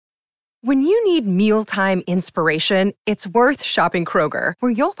When you need mealtime inspiration, it's worth shopping Kroger,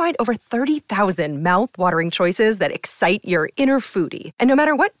 where you'll find over 30,000 mouth-watering choices that excite your inner foodie. And no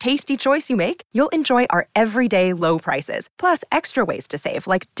matter what tasty choice you make, you'll enjoy our everyday low prices, plus extra ways to save,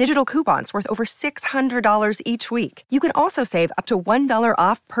 like digital coupons worth over $600 each week. You can also save up to $1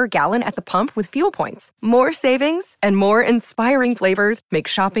 off per gallon at the pump with fuel points. More savings and more inspiring flavors make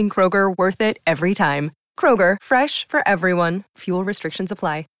shopping Kroger worth it every time. Kroger, fresh for everyone. Fuel restrictions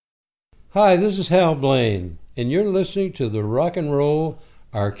apply. Hi, this is Hal Blaine, and you're listening to the Rock and Roll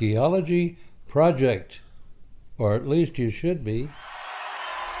Archaeology Project, or at least you should be.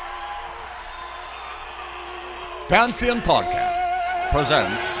 Pantheon Podcasts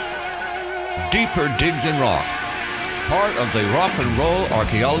presents Deeper Digs in Rock, part of the Rock and Roll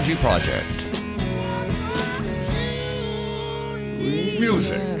Archaeology Project.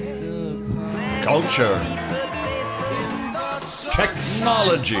 Music, culture,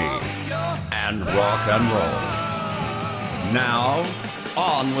 technology, and rock and roll. Now,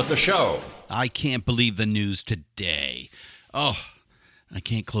 on with the show. I can't believe the news today. Oh, I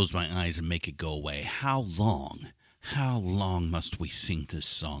can't close my eyes and make it go away. How long must we sing this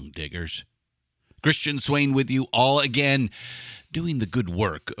song, diggers? Christian Swain with you all again, doing the good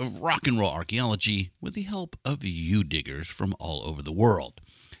work of rock and roll archaeology with the help of you diggers from all over the world.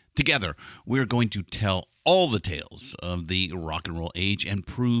 Together, we're going to tell all the tales of the rock and roll age and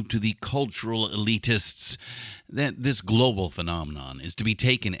prove to the cultural elitists that this global phenomenon is to be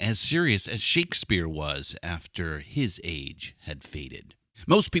taken as serious as Shakespeare was after his age had faded.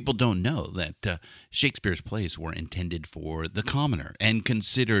 Most people don't know that Shakespeare's plays were intended for the commoner and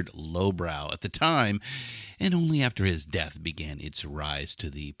considered lowbrow at the time, and only after his death began its rise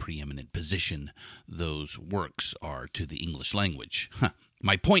to the preeminent position those works are to the English language.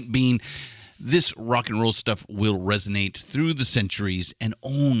 My point being, this rock and roll stuff will resonate through the centuries and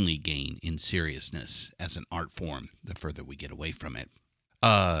only gain in seriousness as an art form the further we get away from it.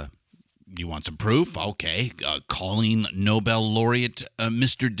 You want some proof? Okay. Calling Nobel laureate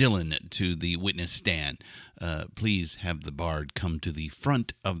Mr. Dylan to the witness stand. Please have the bard come to the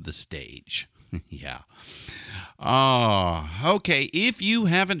front of the stage. Yeah. Okay. If you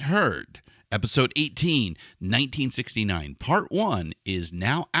haven't heard, Episode 18, 1969, Part 1 is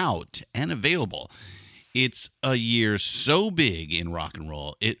now out and available. It's a year so big in rock and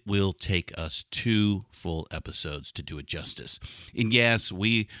roll, it will take us 2 full episodes to do it justice. And yes,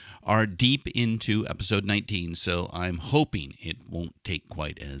 we are deep into episode 19, so I'm hoping it won't take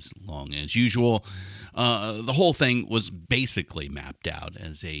quite as long as usual. The whole thing was basically mapped out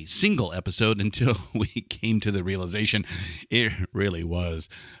as a single episode until we came to the realization it really was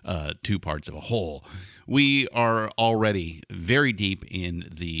 2 parts of a whole. We are already very deep in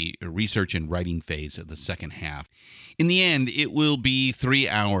the research and writing phase of the second half. In the end, it will be 3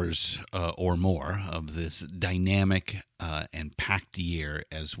 hours or more of this dynamic and packed year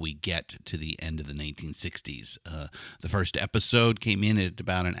as we get to the end of the 1960s. The first episode came in at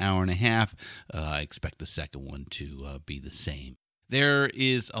about an hour and a half. I expect the second one to be the same. There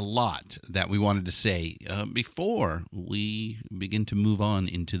is a lot that we wanted to say before we begin to move on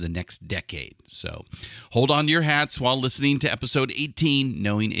into the next decade. So hold on to your hats while listening to episode 18,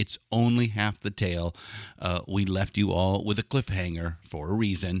 knowing it's only half the tale. We left you all with a cliffhanger for a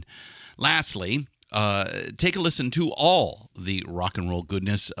reason. Lastly, take a listen to all the rock and roll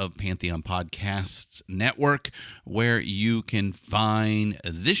goodness of Pantheon Podcasts Network, where you can find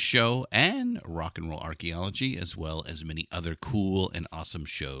this show and Rock and Roll Archaeology, as well as many other cool and awesome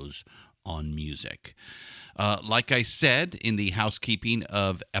shows on music. Like I said in the housekeeping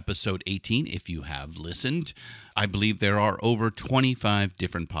of episode 18, if you have listened, I believe there are over 25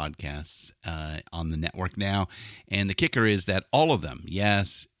 different podcasts on the network now. And the kicker is that all of them,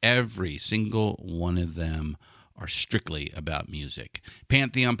 yes, every single one of them, are strictly about music.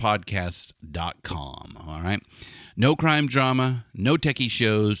 PantheonPodcasts.com, all right? No crime drama, no techie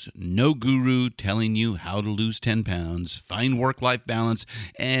shows, no guru telling you how to lose 10 pounds, find work-life balance,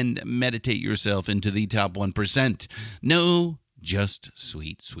 and meditate yourself into the top 1%. No, just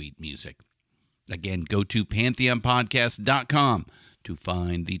sweet, sweet music. Again, go to PantheonPodcasts.com to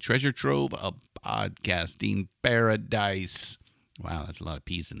find the treasure trove of podcasting paradise. Wow, that's a lot of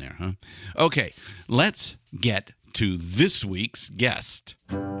P's in there, huh? Okay, let's get to this week's guest.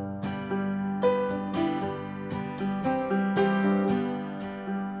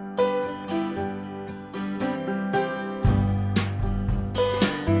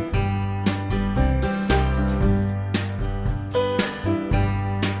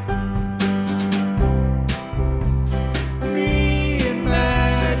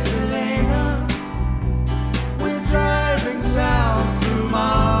 We're driving south through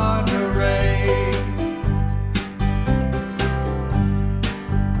Monterey.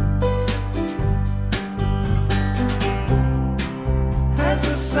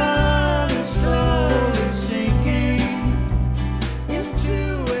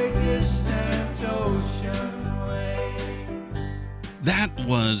 That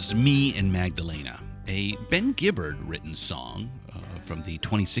was Me and Magdalena, a Ben Gibbard written song from the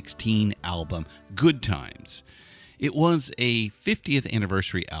 2016 album Good Times. It was a 50th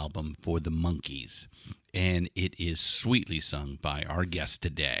anniversary album for the Monkees, and it is sweetly sung by our guest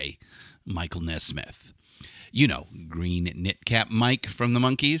today, Michael Nesmith. You know, green knit-cap Mike from the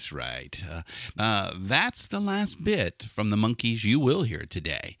Monkees, right? That's the last bit from the Monkees you will hear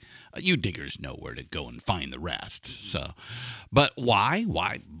today. You diggers know where to go and find the rest. But why?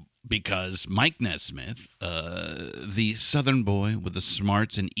 Why? Because Mike Nesmith, the Southern boy with the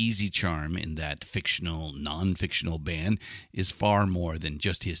smarts and easy charm in that fictional, non-fictional band, is far more than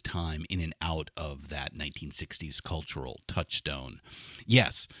just his time in and out of that 1960s cultural touchstone.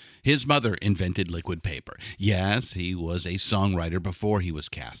 Yes, his mother invented liquid paper. Yes, he was a songwriter before he was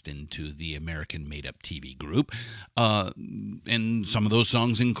cast into the American made-up TV group. And some of those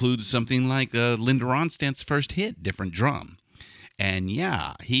songs include something like Linda Ronstadt's first hit, Different Drum. And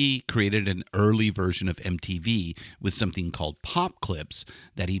yeah, he created an early version of MTV with something called Pop Clips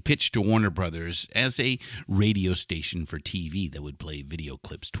that he pitched to Warner Brothers as a radio station for TV that would play video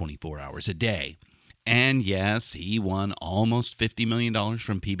clips 24 hours a day. And yes, he won almost $50 million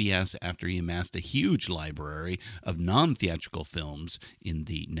from PBS after he amassed a huge library of non-theatrical films in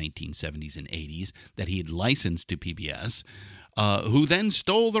the 1970s and 80s that he had licensed to PBS, who then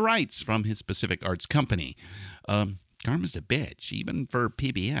stole the rights from his Pacific Arts company. Karma's a bitch, even for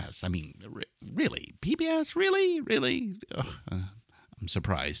PBS. I mean, really? PBS? Really? Ugh, I'm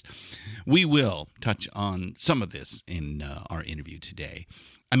surprised. We will touch on some of this in our interview today.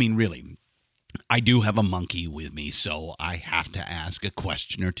 I mean, really, I do have a monkey with me, so I have to ask a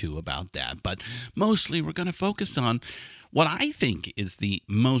question or two about that. But mostly we're going to focus on what I think is the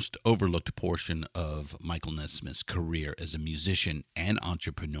most overlooked portion of Michael Nesmith's career as a musician and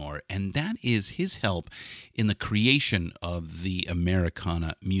entrepreneur, and that is his help in the creation of the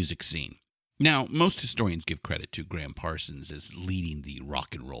Americana music scene. Now, most historians give credit to Graham Parsons as leading the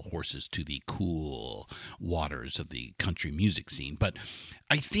rock and roll horses to the cool waters of the country music scene, but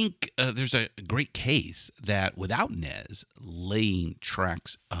I think there's a great case that without Nez laying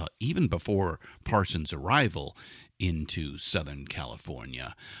tracks even before Parsons' arrival into Southern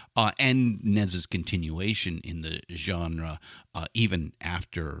California, and Nez's continuation in the genre even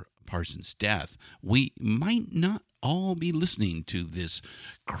after Parsons' death, we might not all be listening to this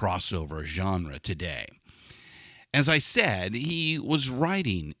crossover genre today. As I said, he was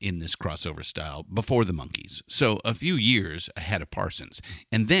writing in this crossover style before the Monkees, so a few years ahead of Parsons.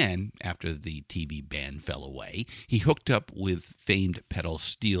 And then, after the TV band fell away, he hooked up with famed pedal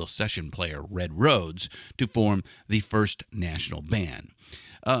steel session player Red Rhodes to form the First National Band.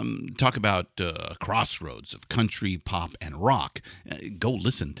 Talk about crossroads of country, pop, and rock. Go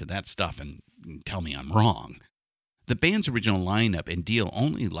listen to that stuff and tell me I'm wrong. The band's original lineup and deal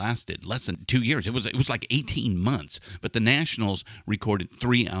only lasted less than 2 years. It was like 18 months, but the Nationals recorded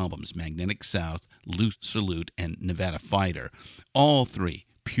 3 albums, Magnetic South, Loose Salute, and Nevada Fighter, all 3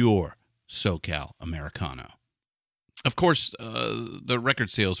 pure SoCal Americana. Of course, the record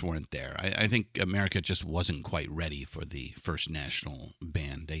sales weren't there. I think America just wasn't quite ready for the First National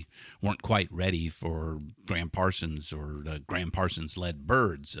Band. They weren't quite ready for Graham Parsons or Graham Parsons-led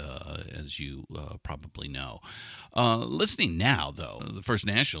Byrds, as you probably know. Listening now, though, the First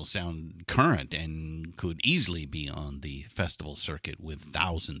National sound current and could easily be on the festival circuit with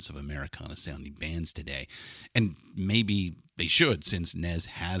thousands of Americana-sounding bands today. And maybe they should, since Nez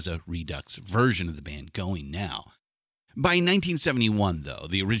has a Redux version of the band going now. By 1971, though,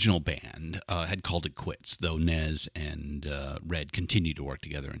 the original band had called it quits, though Nez and Red continued to work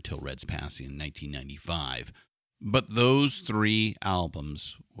together until Red's passing in 1995. But those 3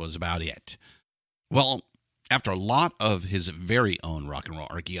 albums was about it. Well, after a lot of his very own rock and roll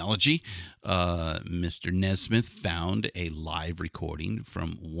archaeology, Mr. Nesmith found a live recording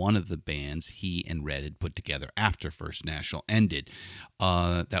from one of the bands he and Red had put together after First National ended.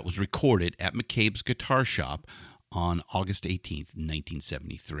 That was recorded at McCabe's Guitar Shop on August 18th,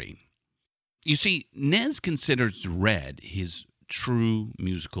 1973. You see, Nez considers Red his true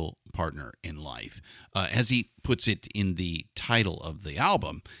musical partner in life. As he puts it in the title of the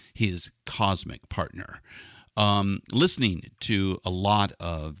album, his cosmic partner. Listening to a lot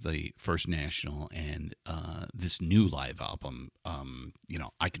of the First National and this new live album,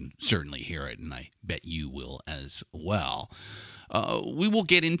 I can certainly hear it, and I bet you will as well. We will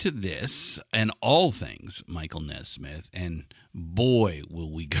get into this and all things Michael Nesmith, and boy, will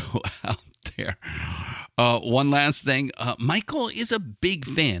we go out there. One last thing. Michael is a big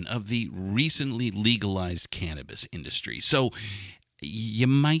fan of the recently legalized cannabis industry, so you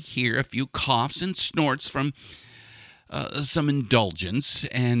might hear a few coughs and snorts from some indulgence,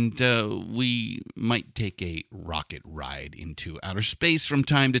 and we might take a rocket ride into outer space from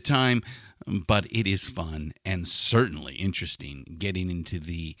time to time, but it is fun and certainly interesting getting into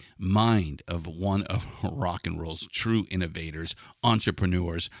the mind of one of rock and roll's true innovators,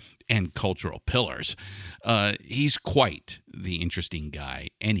 entrepreneurs, and cultural pillars. He's quite the interesting guy,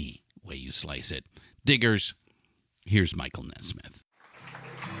 any way you slice it. Diggers, here's Michael Nesmith.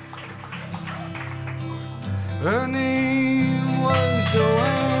 Her name was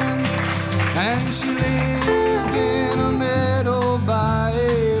Joanne, and she lived in a meadow by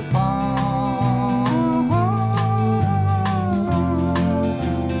a pond.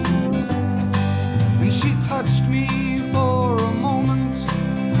 And she touched me for a moment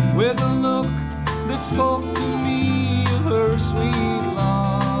with a look that spoke to me of her sweet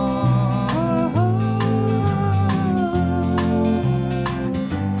love.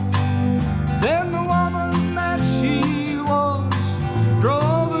 Then the woman that she was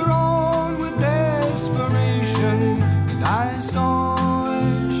drove her on with desperation, and I saw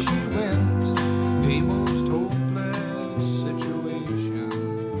as she went a most hopeless situation.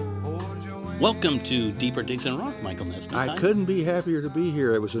 Poor Joanne. Welcome to Deeper Digs in Rock, Michael Nesmith. I couldn't be happier to be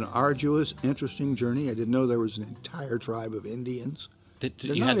here. It was an arduous, interesting journey. I didn't know there was an entire tribe of Indians. Did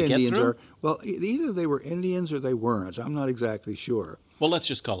They're you not have to Indians, get through? well, either they were Indians or they weren't. I'm not exactly sure. Well, let's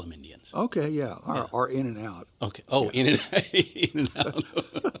just call them Indians. Okay, yeah, or in and out. Okay. Oh, yeah. in and out.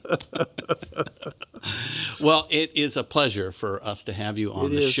 Well, it is a pleasure for us to have you on It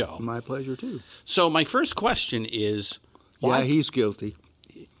the is show. my pleasure too. So my first question is, why Yeah, he's guilty.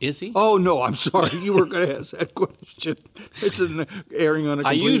 is he? Oh no, I'm sorry. You were going to ask that question. It's an airing on a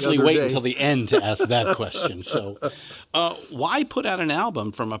I complete usually other wait day. until the end to ask that question. So, why put out an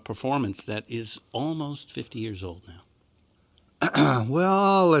album from a performance that is almost 50 years old now?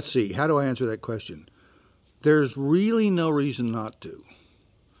 Well, let's see. How do I answer that question? There's really no reason not to.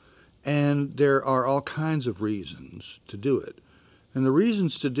 And there are all kinds of reasons to do it. And the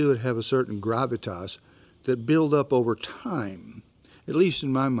reasons to do it have a certain gravitas that build up over time, at least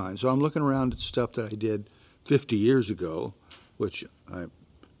in my mind. So I'm looking around at stuff that I did 50 years ago, which I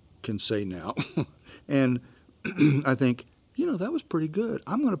can say now, and I think, that was pretty good.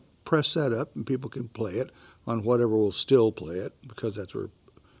 I'm going to press that up and people can play it on whatever will still play it, because that's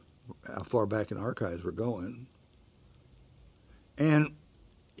how far back in archives we're going. And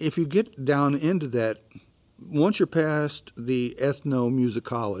if you get down into that, once you're past the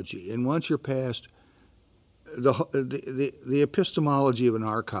ethnomusicology, and once you're past the epistemology of an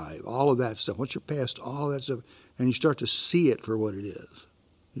archive, all of that stuff, once you're past all that stuff, and you start to see it for what it is,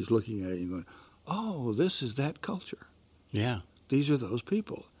 he's looking at it and you're going, oh, this is that culture. Yeah. These are those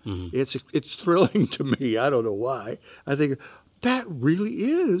people. Mm-hmm. It's thrilling to me. I don't know why. I think that really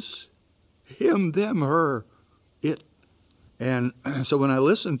is him, them, her, it. And so when I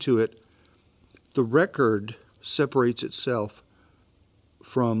listen to it, the record separates itself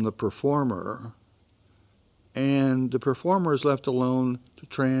from the performer, and the performer is left alone to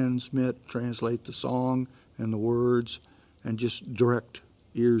translate the song and the words, and just direct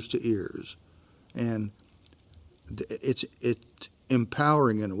ears to ears. And it's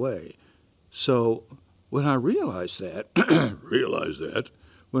empowering in a way. So when I realized that, I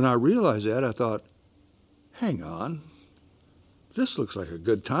thought, hang on, this looks like a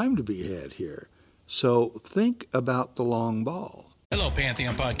good time to be had here. So think about the long ball. Hello,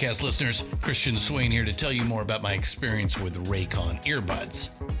 Pantheon Podcast listeners. Christian Swain here to tell you more about my experience with Raycon earbuds.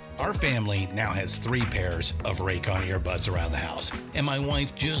 Our family now has 3 pairs of Raycon earbuds around the house, and my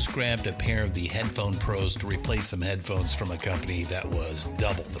wife just grabbed a pair of the Headphone Pros to replace some headphones from a company that was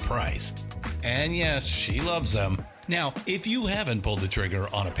double the price. And yes, she loves them. Now, if you haven't pulled the trigger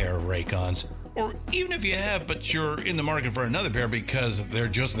on a pair of Raycons, or even if you have, but you're in the market for another pair because they're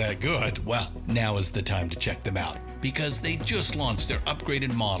just that good, well, now is the time to check them out, because they just launched their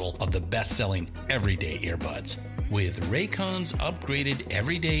upgraded model of the best-selling everyday earbuds. With Raycon's upgraded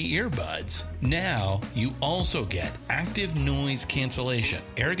everyday earbuds, now you also get active noise cancellation,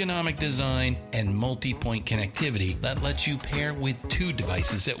 ergonomic design, and multi-point connectivity that lets you pair with 2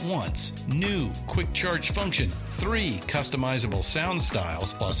 devices at once. New quick charge function, 3 customizable sound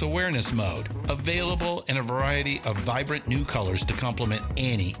styles, plus awareness mode. Available in a variety of vibrant new colors to complement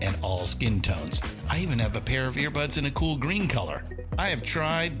any and all skin tones. I even have a pair of earbuds in a cool green color. I have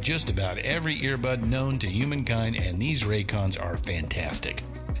tried just about every earbud known to humankind, and these Raycons are fantastic.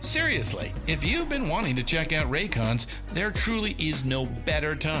 Seriously, if you've been wanting to check out Raycons, there truly is no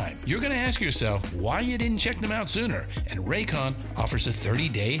better time. You're going to ask yourself why you didn't check them out sooner, and Raycon offers a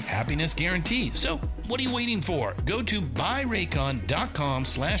 30-day happiness guarantee. So What are you waiting for? Go to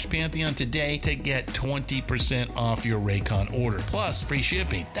buyraycon.com/Pantheon today to get 20% off your Raycon order, plus free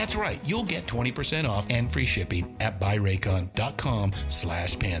shipping. That's right, you'll get 20% off and free shipping at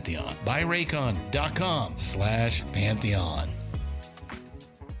buyraycon.com/Pantheon. buyraycon.com/Pantheon.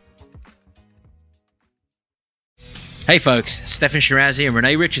 Hey folks, Stefan Shirazi and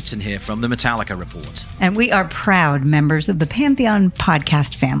Renee Richardson here from the Metallica Report. And we are proud members of the Pantheon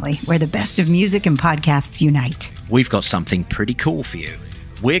podcast family, where the best of music and podcasts unite. We've got something pretty cool for you.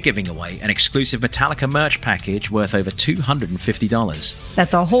 We're giving away an exclusive Metallica merch package worth over $250.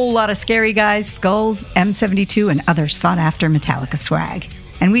 That's a whole lot of Scary Guys, skulls, M72, and other sought-after Metallica swag.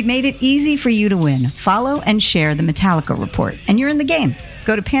 And we've made it easy for you to win. Follow and share the Metallica Report, and you're in the game.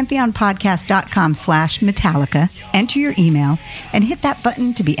 Go to pantheonpodcast.com/Metallica, enter your email, and hit that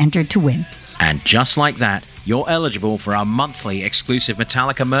button to be entered to win. And just like that, you're eligible for our monthly exclusive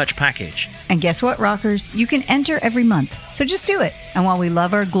Metallica merch package. And guess what, rockers? You can enter every month, so just do it. And while we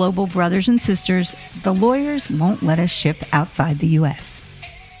love our global brothers and sisters, the lawyers won't let us ship outside the U.S.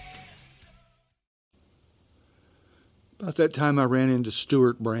 About that time, I ran into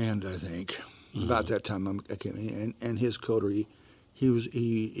Stuart Brand, I think. About that time, I came in, and his coterie.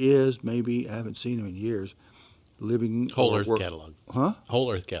 He is, maybe, I haven't seen him in years, living... Whole Earth Catalog. Huh?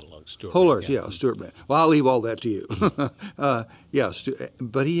 Whole Earth Catalog, Stuart Whole Brand, Earth, yeah, Stuart Brand. Well, I'll leave all that to you.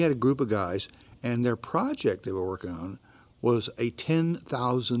 But he had a group of guys, and their project they were working on was a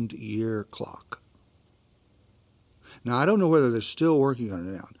 10,000-year clock. Now, I don't know whether they're still working on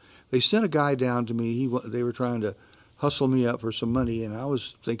it now. They sent a guy down to me. They were trying to hustle me up for some money, and I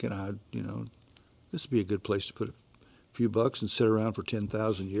was thinking, this would be a good place to put a few bucks and sit around for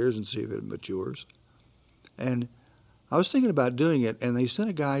 10,000 years and see if it matures. And I was thinking about doing it, and they sent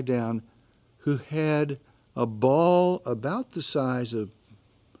a guy down who had a ball about the size of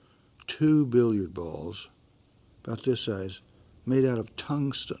 2 billiard balls, about this size, made out of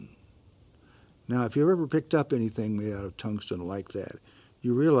tungsten. Now, if you've ever picked up anything made out of tungsten like that,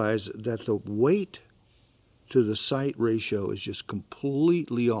 you realize that the weight to the sight ratio is just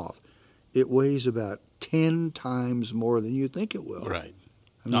completely off. It weighs about 10 times more than you think it will. Right.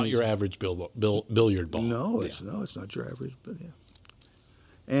 Not your average billiard ball. No, it's not your average, but yeah.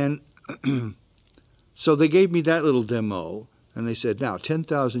 And so they gave me that little demo, and they said, now,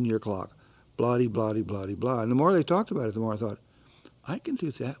 10,000-year clock, blah-de, blah-de, blah-de, blah. And the more they talked about it, the more I thought, I can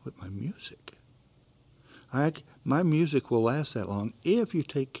do that with my music. My music will last that long if you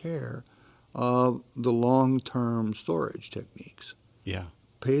take care of the long-term storage techniques. Yeah.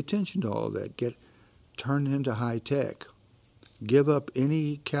 Pay attention to all of that. Turn into high tech. Give up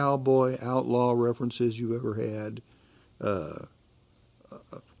any cowboy outlaw references you've ever had. A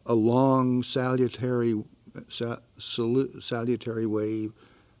long salutary wave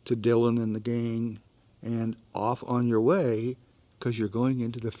to Dylan and the gang, and off on your way, because you're going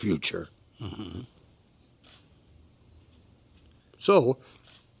into the future. Mm-hmm. So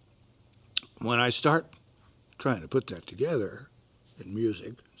when I start trying to put that together in music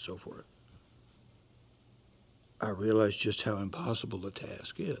and so forth, I realize just how impossible the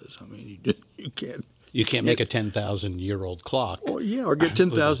task is. I mean, you can't... You can't make a 10,000-year-old clock. Or get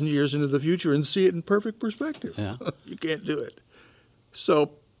 10,000 years into the future and see it in perfect perspective. Yeah. You can't do it.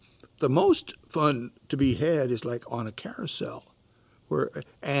 So the most fun to be had is like on a carousel.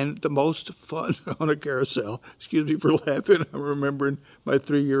 And the most fun on a carousel, excuse me for laughing, I'm remembering my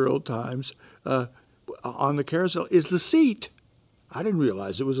 3-year-old times, on the carousel is the seat. I didn't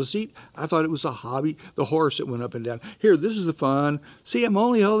realize it was a seat. I thought it was a hobby, the horse that went up and down. Here, this is the fun. See, I'm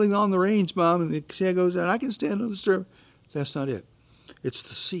only holding on the reins, Mom, and see how it goes down. I can stand on the stirrup. That's not it. It's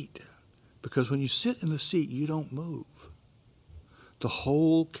the seat. Because when you sit in the seat, you don't move. The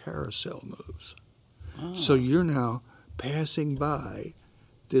whole carousel moves. Oh. So you're now passing by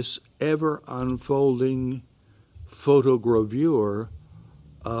this ever-unfolding photogravure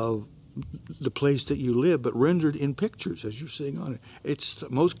of the place that you live, but rendered in pictures as you're sitting on it. It's the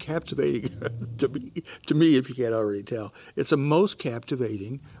most captivating, to me, if you can't already tell, it's the most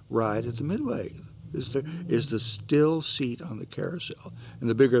captivating ride at the Midway, is the still seat on the carousel. And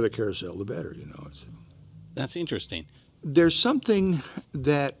the bigger the carousel, the better, That's interesting. There's something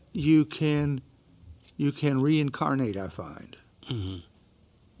that you can reincarnate, I find,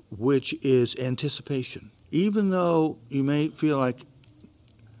 which is anticipation. Even though you may feel like,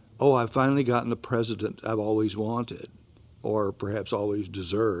 oh, I've finally gotten the president I've always wanted, or perhaps always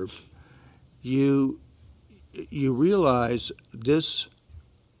deserved, you realize this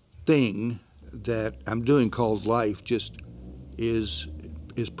thing that I'm doing called life just is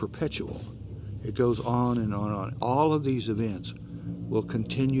perpetual. It goes on and on and on. All of these events will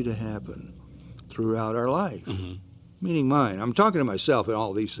continue to happen. throughout our life, meaning mine. I'm talking to myself and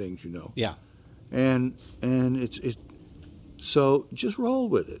all these things, you know. Yeah. And it's so just roll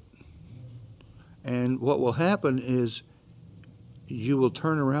with it. And what will happen is you will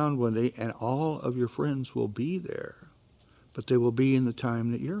turn around one day and all of your friends will be there, but they will be in the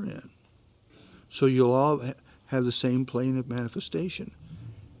time that you're in. So you'll all have the same plane of manifestation.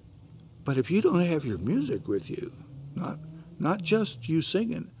 But if you don't have your music with you, not just you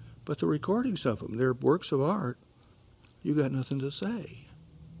singing, but the recordings of them, they're works of art, you got nothing to say.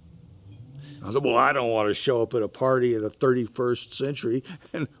 I said, well, I don't want to show up at a party of the 31st century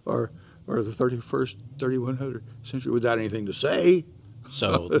or the 3100th century without anything to say.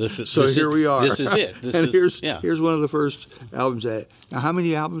 So this is here we are. This is it. Here's one of the first albums. Now, how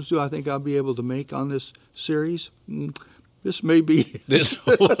many albums do I think I'll be able to make on this series? This may be this.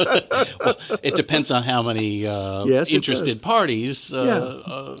 Well, it depends on how many interested parties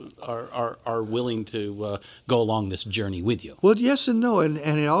are willing to go along this journey with you. Well, yes and no, and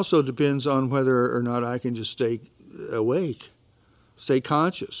it also depends on whether or not I can just stay awake, stay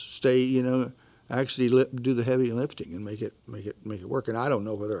conscious, stay actually do the heavy lifting and make it work. And I don't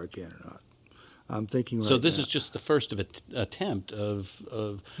know whether I can or not. I'm thinking right now. So this is just the first of attempt of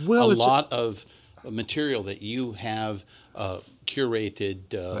a lot of material that you have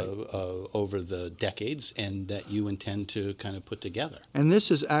curated over the decades and that you intend to kind of put together. And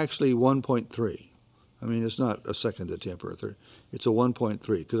this is actually 1.3. I mean, it's not a second attempt or a third. It's a 1.3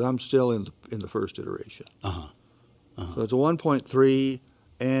 because I'm still in the first iteration. So it's a 1.3,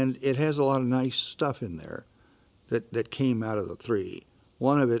 and it has a lot of nice stuff in there that came out of the 3.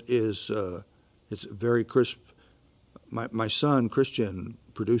 One of it is it's very crisp. My son Christian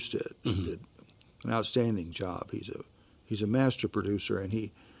produced it. He did an outstanding job. He's a master producer, and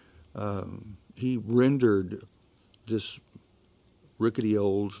he rendered this rickety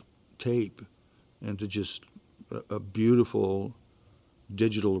old tape into just a beautiful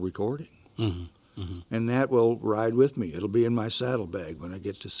digital recording. And that will ride with me. It'll be in my saddlebag when I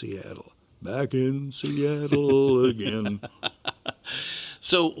get to Seattle. Back in Seattle again.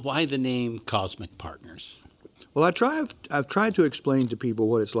 So why the name Cosmic Partners? Well, I've tried to explain to people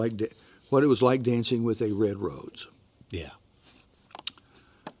what it's like, what it was like dancing with a Red Rhodes. Yeah.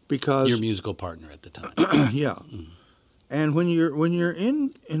 Because your musical partner at the time. Yeah. And when you're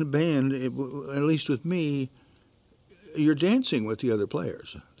in a band, at least with me, you're dancing with the other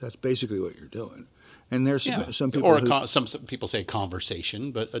players. That's basically what you're doing. And there's some people some people say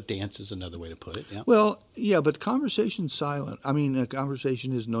conversation, but a dance is another way to put it. Yeah. Well, yeah, but conversation's silent. I mean, a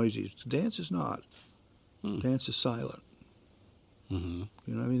conversation is noisy. Dance is not. Dance is silent. You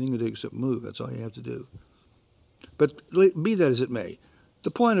don't have anything to do except move. That's all you have to do. But be that as it may,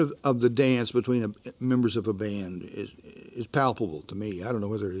 the point of the dance between members of a band is palpable to me. I don't know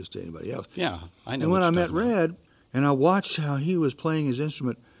whether it is to anybody else. Yeah, I know. And when I met Red and I watched how he was playing his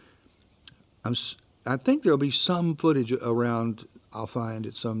instrument, I think there'll be some footage around, I'll find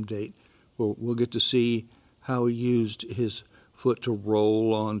at some date, where we'll get to see how he used his foot to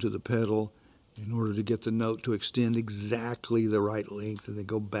roll onto the pedal in order to get the note to extend exactly the right length and then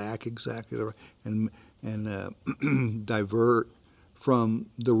go back exactly the right, and divert from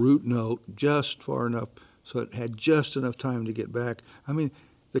the root note just far enough so it had just enough time to get back. I mean,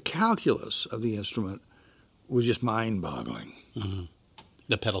 the calculus of the instrument was just mind-boggling.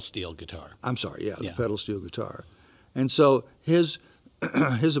 The pedal steel guitar. I'm sorry, the pedal steel guitar. And so his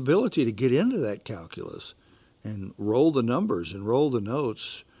ability to get into that calculus and roll the numbers and roll the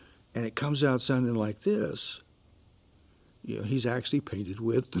notes, and it comes out sounding like this, he's actually painted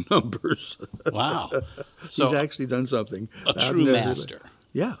with the numbers. Wow. So he's actually done something. A true master.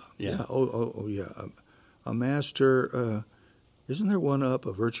 Yeah. Oh, yeah. A master. Isn't there one up,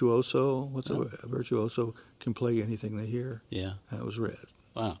 a virtuoso? A virtuoso can play anything they hear? Yeah. That was Red.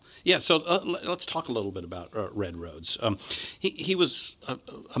 Wow. Yeah, so let's talk a little bit about Red Rhodes. He was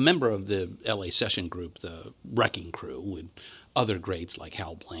a member of the L.A. session group, the Wrecking Crew, with other greats like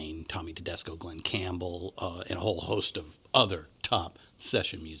Hal Blaine, Tommy Tedesco, Glenn Campbell, and a whole host of other top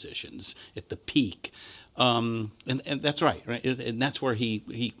session musicians at the peak. And that's right? And that's where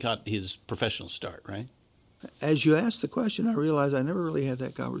he got his professional start, right? As you asked the question, I realized I never really had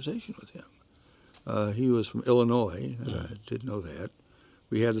that conversation with him. He was from Illinois, and I didn't know that.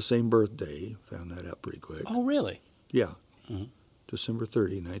 We had the same birthday, found that out pretty quick. Oh, really? Yeah. December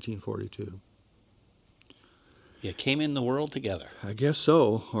 30, 1942. You came in the world together. I guess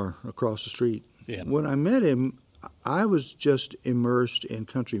so, or across the street. Yeah. When I met him, I was just immersed in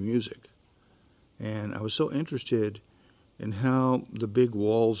country music. And I was so interested in how the big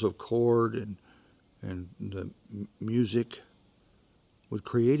walls of chord and the music would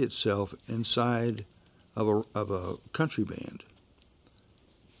create itself inside of a country band.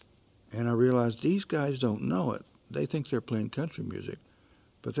 And I realized these guys don't know it. They think they're playing country music,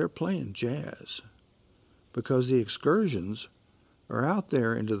 but they're playing jazz, because the excursions are out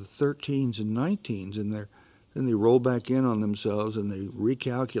there into the 13s and 19s, and then they roll back in on themselves and they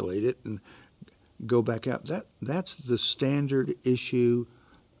recalculate it and go back out. That's the standard issue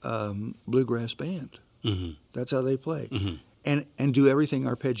bluegrass band. Mm-hmm. That's how they play. Mm-hmm. And do everything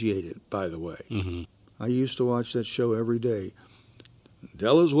arpeggiated, by the way. Mm-hmm. I used to watch that show every day.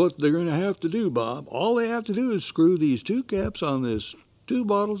 Tell us what they're going to have to do, Bob. All they have to do is screw these 2 caps on this 2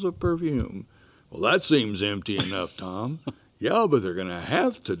 bottles of perfume. Well, that seems empty enough, Tom. Yeah, but they're going to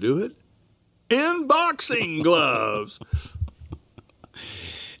have to do it in boxing gloves.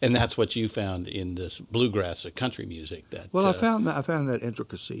 And that's what you found in this bluegrass or country music. Well, I found that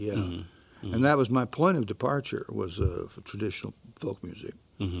intricacy, yeah. Mm-hmm. Mm-hmm. And that was my point of departure, was for traditional folk music,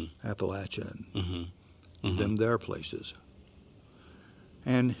 Mm-hmm. Appalachia, and Mm-hmm. them there places.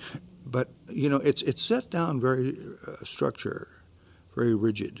 But it's set down very structure, very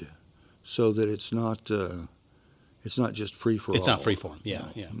rigid, so that it's not just free for all. It's not free form. Yeah,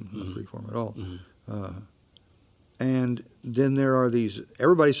 yeah. Not Mm-hmm. free form at all. Mm-hmm. And then there are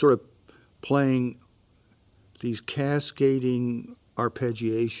everybody's sort of playing these cascading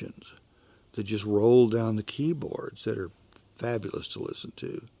arpeggiations that just roll down the keyboards that are fabulous to listen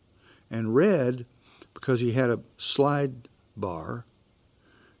to. And Red, because he had a slide bar,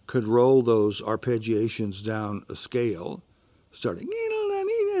 could roll those arpeggiations down a scale, starting,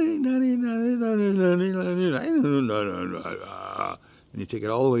 and you take it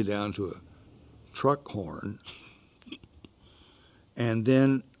all the way down to a truck horn. And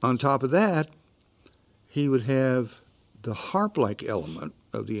then on top of that, he would have the harp-like element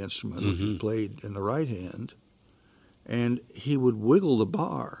of the instrument, which is played in the right hand, and he would wiggle the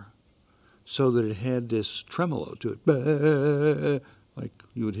bar so that it had this tremolo to it, like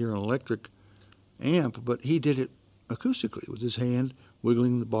you would hear an electric amp, but he did it acoustically with his hand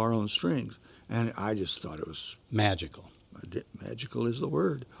wiggling the bar on strings. And I just thought it was Magical. Magical is the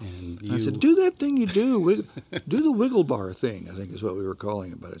word. And I said, do that thing you do. Do the wiggle bar thing, I think is what we were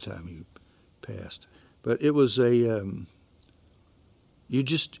calling it by the time you passed. But it was you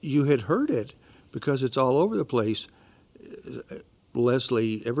had heard it because it's all over the place.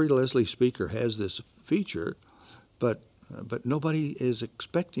 Every Leslie speaker has this feature, but nobody is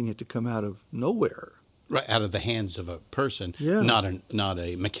expecting it to come out of nowhere. Right, out of the hands of a person, Yeah. not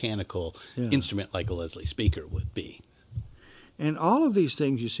a mechanical instrument like a Leslie speaker would be. And all of these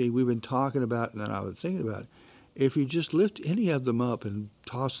things, you see, we've been talking about, and I was thinking about, if you just lift any of them up and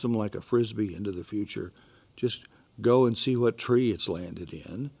toss them like a Frisbee into the future, just go and see what tree it's landed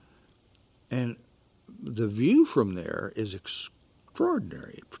in. And the view from there is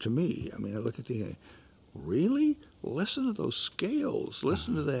extraordinary to me. I mean, I look at really? Listen to those scales.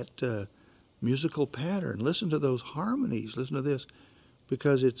 Listen to that musical pattern. Listen to those harmonies. Listen to this.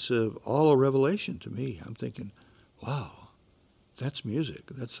 Because it's all a revelation to me. I'm thinking, wow. That's music.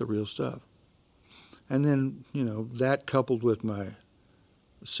 That's the real stuff. And then, that coupled with my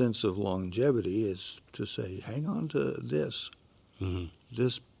sense of longevity is to say, hang on to this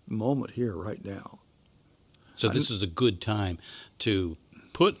moment here right now. So this is a good time to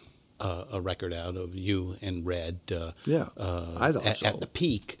put a record out of you and Red I thought so. at the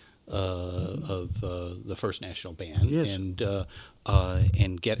peak of the First National Band. Yes.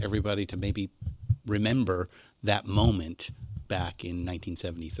 And get everybody to maybe remember that moment back in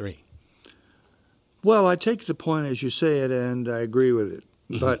 1973. Well, I take the point as you say it, and I agree with it.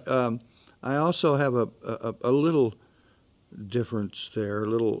 But I also have a little difference there, a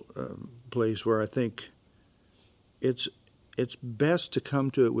little place where I think it's best to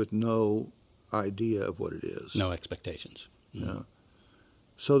come to it with no idea of what it is. No expectations. Yeah.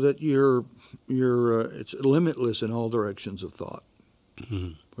 So that you're it's limitless in all directions of thought.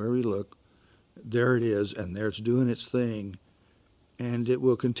 Wherever you look, there it is, and there it's doing its thing. And it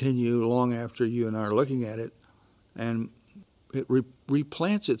will continue long after you and I are looking at it, and it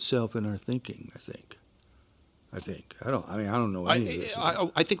replants itself in our thinking. I think. I don't know any of this.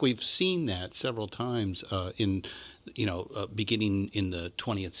 I think we've seen that several times beginning in the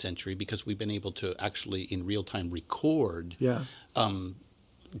 20th century, because we've been able to actually in real time record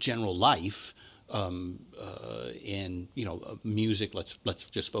general life. And music. Let's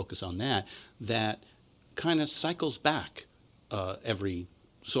just focus on that. That kind of cycles back every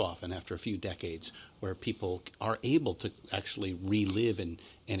so often after a few decades, where people are able to actually relive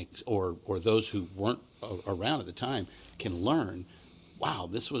or those who weren't around at the time can learn. Wow,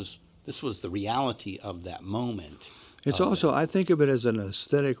 this was the reality of that moment. It's also, I think of it as an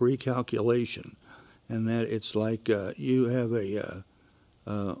aesthetic recalculation, and that it's like you have a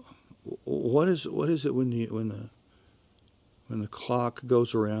what is it when the clock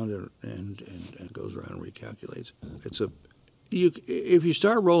goes around and goes around and recalculates? If you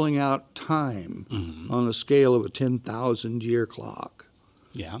start rolling out time on the scale of a 10,000 year clock,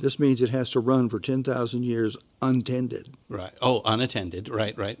 this means it has to run for 10,000 years untended. Right. Oh, unattended.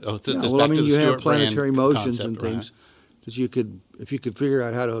 Right. Oh, well, I mean, you have planetary motions and things that you could, if you could figure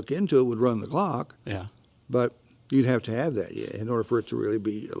out how to hook into it, would run the clock. Yeah. But you'd have to have that in order for it to really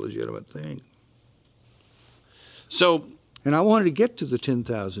be a legitimate thing. So, and I wanted to get to the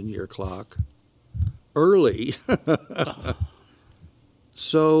 10,000 year clock early,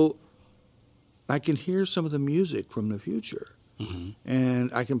 so I can hear some of the music from the future,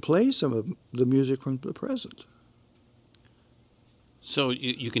 and I can play some of the music from the present. So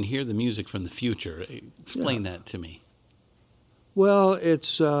you can hear the music from the future. Explain that to me. Well,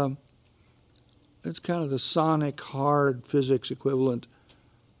 it's kind of the sonic hard physics equivalent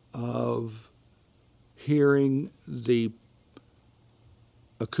of hearing the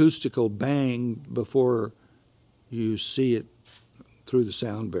acoustical bang before you see it through the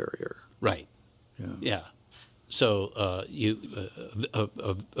sound barrier. Right. Yeah. So a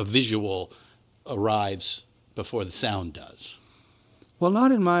visual arrives before the sound does. Well,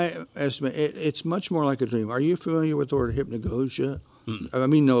 not in my estimate. It's much more like a dream. Are you familiar with the word hypnagogia? I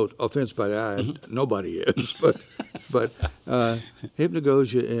mean, no offense by that. Nobody is. But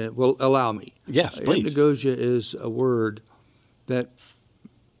hypnagogia, well, allow me. Yes, please. Hypnagogia is a word that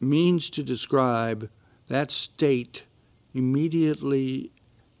means to describe that state immediately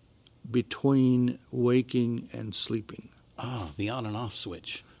between waking and sleeping. Oh, the on and off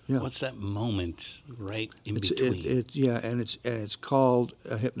switch. Yeah. What's that moment right in between? And it's called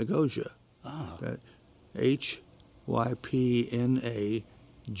a hypnagogia. Ah. Hypnagogia.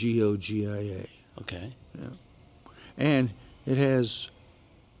 Okay. Yeah. And it has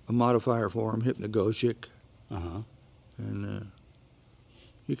a modifier form, hypnagogic. And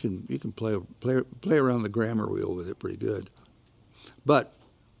you can play around the grammar wheel with it pretty good. But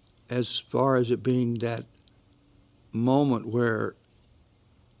as far as it being that moment where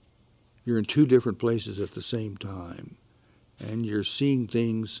you're in two different places at the same time, and you're seeing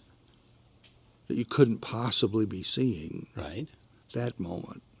things that you couldn't possibly be seeing. Right. That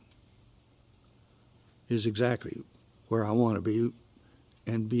moment is exactly where I want to be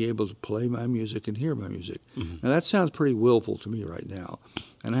and be able to play my music and hear my music. Now, that sounds pretty willful to me right now,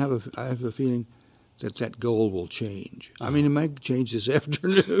 and I have a feeling that goal will change. I mean, it might change this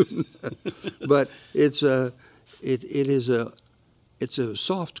afternoon, but it's a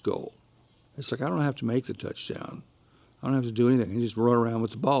soft goal. It's like I don't have to make the touchdown. I don't have to do anything. I can just run around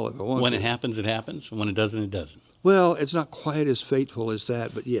with the ball if I want to. When it happens, it happens. When it doesn't, it doesn't. Well, it's not quite as fateful as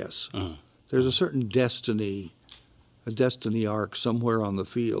that, but yes. There's a certain destiny arc somewhere on the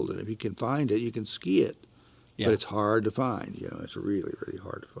field, and if you can find it, you can ski it. Yeah. But it's hard to find. It's really, really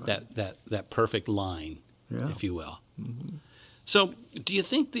hard to find. That perfect line, if you will. So, do you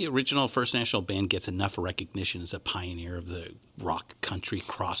think the original First National Band gets enough recognition as a pioneer of the rock country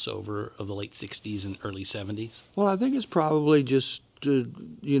crossover of the late 60s and early 70s? Well, I think it's probably just a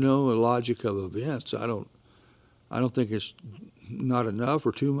logic of events. I don't think it's not enough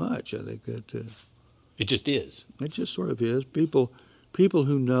or too much. I think that it just is. It just sort of is. People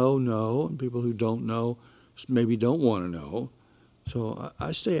who know, and people who don't know maybe don't want to know. So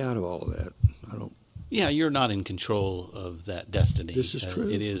I stay out of all of that. I don't. Yeah, you're not in control of that destiny. This is true.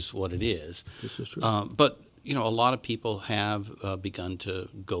 It is what it is. This is true. But a lot of people have begun to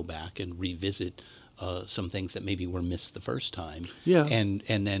go back and revisit some things that maybe were missed the first time. Yeah. And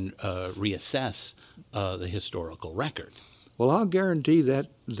then reassess the historical record. Well, I'll guarantee that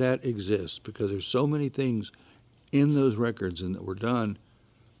exists because there's so many things in those records and that were done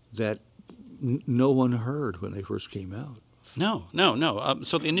that no one heard when they first came out. No.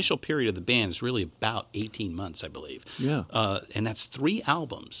 So the initial period of the band is really about 18 months, I believe. Yeah. And that's 3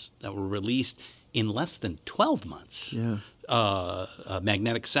 albums that were released in less than 12 months. Yeah.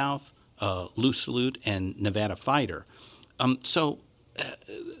 Magnetic South, Loose Salute, and Nevada Fighter. The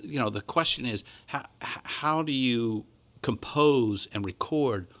question is, how do you compose and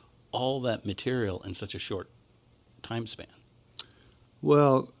record all that material in such a short time span?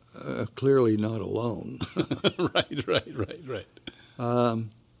 Well, clearly not alone. Right.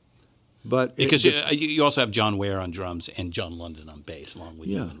 But because you also have John Ware on drums and John London on bass, along with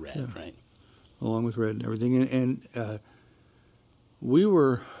you and Red, right? Along with Red and everything, and we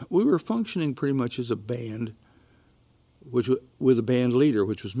were functioning pretty much as a band, with a band leader,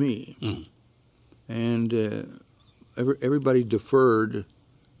 which was me, and everybody deferred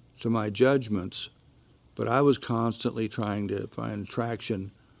to my judgments, but I was constantly trying to find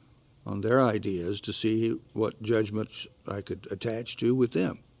traction on their ideas to see what judgments I could attach to with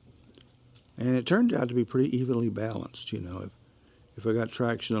them. And it turned out to be pretty evenly balanced, you know. If I got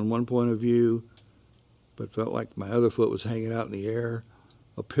traction on one point of view, but felt like my other foot was hanging out in the air,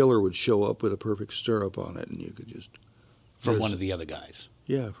 a pillar would show up with a perfect stirrup on it, and you could just... From one of the other guys.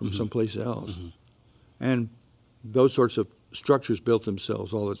 Yeah, from someplace else. And those sorts of structures built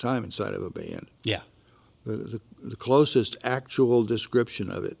themselves all the time inside of a band. Yeah. The closest actual description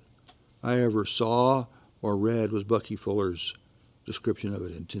of it I ever saw or read was Bucky Fuller's description of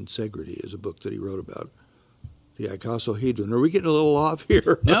it in Tensegrity, is a book that he wrote about the icosahedron. Are we getting a little off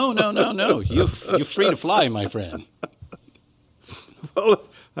here? No. You're free to fly, my friend. Well,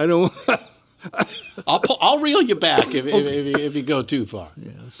 I don't... I'll reel you back if you go too far.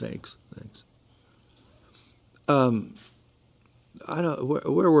 Yeah, thanks. I don't.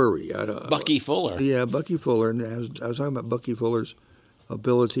 Where were we? Bucky Fuller. Yeah, Bucky Fuller. And I was talking about Bucky Fuller's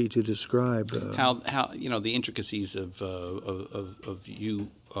ability to describe how the intricacies of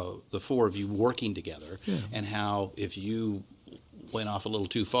you, the four of you working together, and how if you went off a little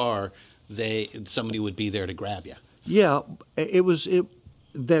too far, somebody would be there to grab you. Yeah,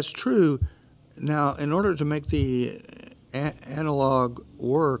 that's true. Now, in order to make the analog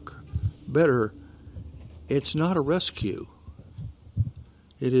work better, it's not a rescue.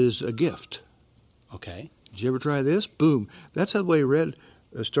 It is a gift. Okay. Did you ever try this? Boom. That's the way Red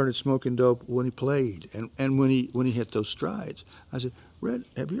started smoking dope when he played and when he hit those strides. I said, Red,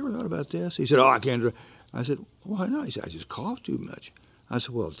 have you ever thought about this? He said, I can't. I said, why not? He said, I just cough too much. I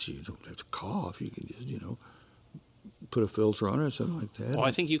said, well, you don't have to cough. You can just, put a filter on it or something like that. Well,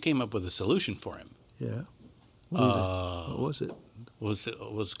 I think you came up with a solution for him. Yeah. What was it?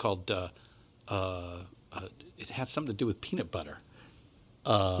 It was called, it had something to do with peanut butter.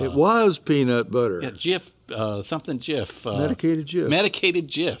 It was peanut butter. Yeah, Jif, something Jif. Medicated Jif. Medicated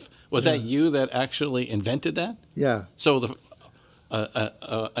Jif. Was that you that actually invented that? Yeah. So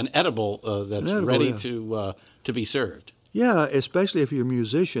an edible that's ready to be served. Yeah, especially if you're a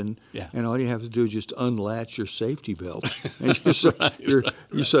musician, Yeah. and all you have to do is just unlatch your safety belt, and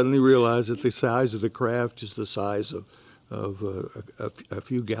you suddenly realize that the size of the craft is the size of a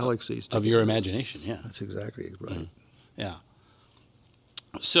few galaxies. Of your imagination, yeah. That's exactly right. Yeah.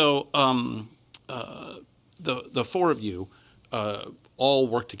 So the four of you all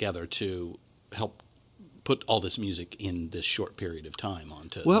work together to help put all this music in this short period of time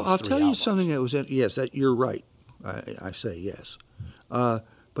onto. Well, these I'll three tell you albums. something that was you're right. I say yes,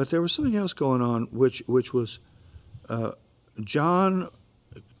 but there was something else going on, which was John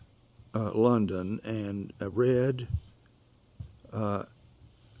London and Red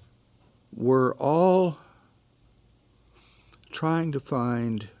were all trying to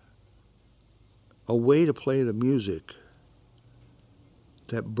find a way to play the music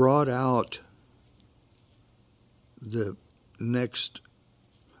that brought out the next.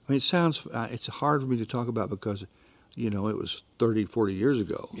 I mean, it's hard for me to talk about because, it was 30, 40 years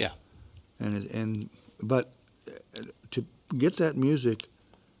ago. Yeah. But to get that music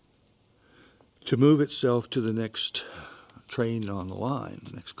to move itself to the next train on the line,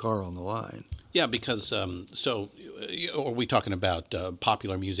 the next car on the line. Yeah, because are we talking about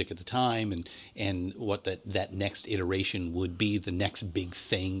popular music at the time and what that next iteration would be, the next big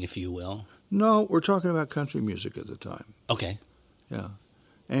thing, if you will? No, we're talking about country music at the time. Okay. Yeah.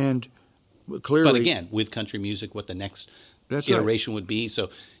 And clearly... But again, with country music, what the next iteration would be. So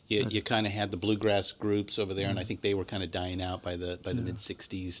you kind of had the bluegrass groups over there, and I think they were kind of dying out by the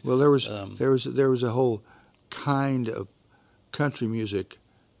mid-'60s. Well, there was a whole kind of country music,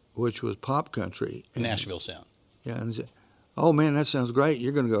 which was pop country. Nashville sound. Yeah, and he said, oh, man, that sounds great.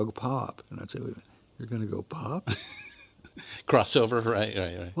 You're going to go pop. And I'd say, wait a minute, you're going to go pop? Crossover,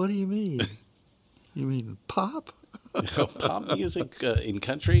 right. What do you mean? You mean pop? Pop music in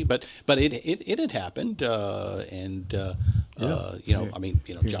country, but it had happened,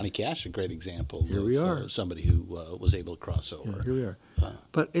 Johnny Cash, a great example. Here we are. Somebody who was able to cross over. Yeah, here we are.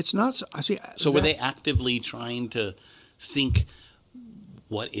 But it's not. I see. So were they actively trying to think?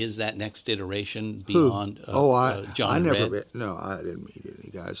 What is that next iteration beyond John and Red? No, I didn't meet any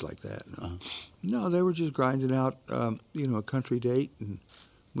guys like that. No, no, they were just grinding out, a country date and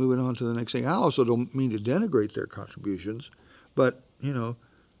moving on to the next thing. I also don't mean to denigrate their contributions, but when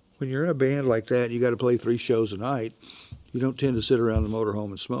you're in a band like that, you got to play 3 shows a night. You don't tend to sit around the motorhome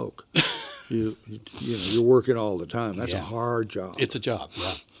and smoke. You're working all the time. That's a hard job. It's a job.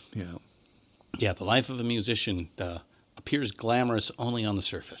 Yeah. Yeah. The life of a musician appears glamorous only on the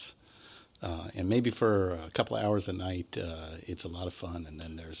surface. And maybe for a couple of hours a night, it's a lot of fun. And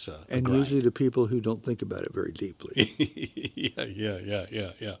then there's and grind. usually the people who don't think about it very deeply.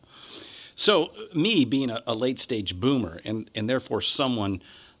 Yeah. So me being a late stage boomer and therefore someone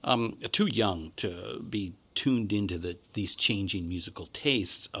too young to be tuned into these changing musical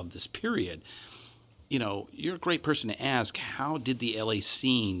tastes of this period, you're a great person to ask, how did the LA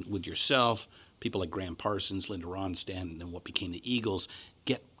scene with yourself, people like Graham Parsons, Linda Ronstadt, and then what became the Eagles,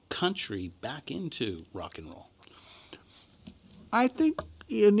 get country back into rock and roll? I think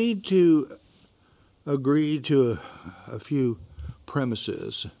you need to agree to a few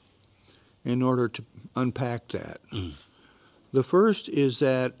premises in order to unpack that. The first is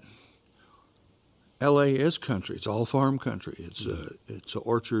that LA is country. It's all farm country. It's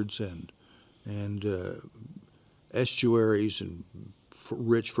orchards and estuaries and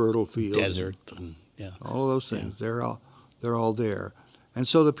rich fertile fields, desert, all of those things. Yeah. They're all there, and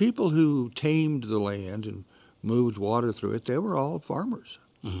so the people who tamed the land and moved water through it, they were all farmers,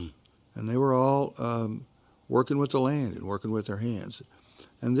 and they were all working with the land and working with their hands,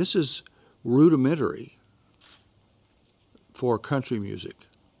 and this is rudimentary for country music.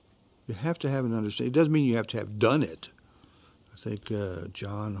 You have to have an understanding. It doesn't mean you have to have done it. I think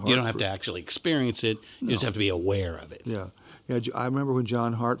John Hartford. You don't have to actually experience it. You just have to be aware of it. Yeah. I remember when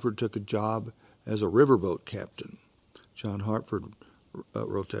John Hartford took a job as a riverboat captain. John Hartford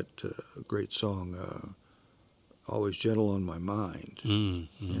wrote that great song, "Always Gentle on My Mind,"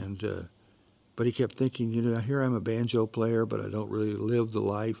 and but he kept thinking, here I'm a banjo player, but I don't really live the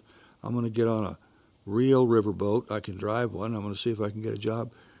life. I'm going to get on a real riverboat. I can drive one. I'm going to see if I can get a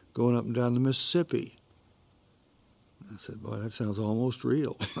job going up and down the Mississippi. I said, boy, that sounds almost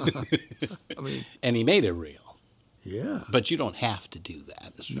real. And he made it real. Yeah. But you don't have to do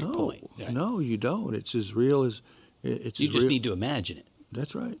that. That's your point. Right? No, you don't. It's as real as it's. You just need to imagine it.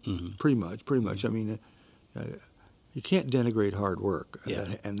 That's right. Pretty much. I mean, you can't denigrate hard work,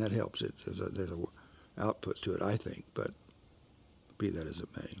 and that helps it. There's a output to it, I think. But be that as it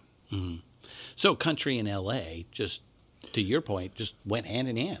may. So country in L.A., just to your point, just went hand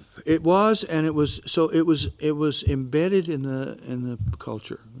in hand. It was, and it was. So it was embedded in the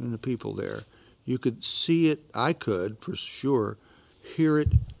culture, in the people there. You could see it. I could, for sure, hear it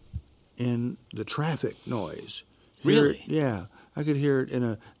in the traffic noise. Really? Yeah, I could hear it in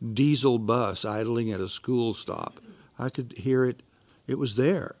a diesel bus idling at a school stop. I could hear it. It was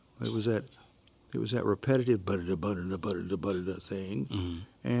there. It was that repetitive ba-da-da thing,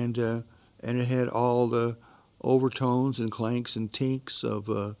 and it had all the overtones and clanks and tinks of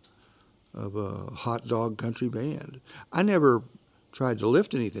a hot dog country band. I never tried to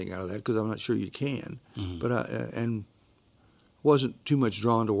lift anything out of that because I'm not sure you can, but and wasn't too much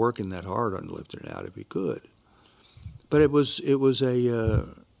drawn to working that hard on lifting it out if you could. But it was a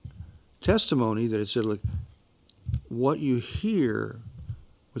testimony that it said, look, what you hear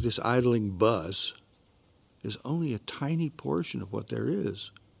with this idling bus is only a tiny portion of what there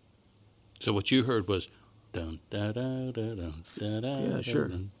is. So what you heard was dun da da da dun da da. Yeah, sure.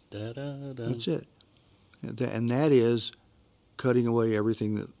 Dun, da, da, dun. That's it, and that is cutting away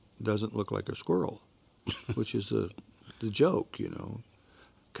everything that doesn't look like a squirrel, which is the joke,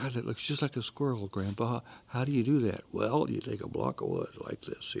 God, that looks just like a squirrel, Grandpa. How do you do that? Well, you take a block of wood like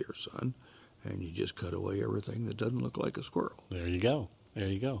this here, son, and you just cut away everything that doesn't look like a squirrel. There you go.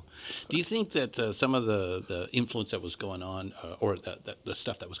 Do you think that some of the influence that was going on, or the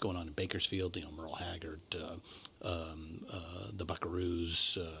stuff that was going on in Bakersfield, Merle Haggard, the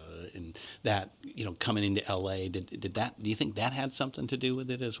Buckaroos, and that, coming into L.A., do you think that had something to do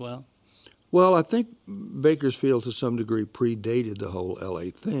with it as well? Well, I think Bakersfield to some degree predated the whole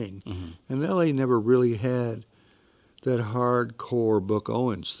L.A. thing, and L.A. never really had that hardcore Buck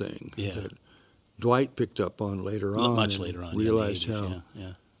Owens thing that Dwight picked up on later on. Much later on. Realized how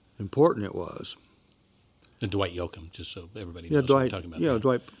important it was. And Dwight Yoakam, just so everybody knows what I'm talking about. Yeah,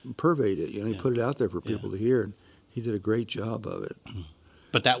 Dwight purveyed it. He put it out there for people to hear, and he did a great job of it.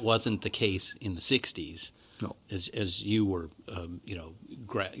 But that wasn't the case in the 60s. No. As you were,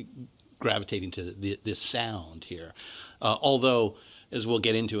 gravitating to this sound here. Although, as we'll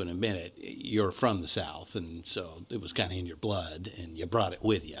get into in a minute, you're from the South, and so it was kind of in your blood, and you brought it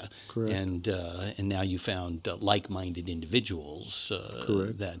with you. Correct. And now you found like-minded individuals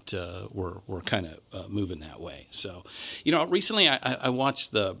that were kind of moving that way. So, recently I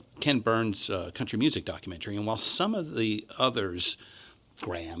watched the Ken Burns country music documentary, and while some of the others,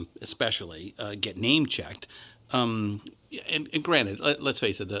 Graham especially, get name-checked, and granted, let's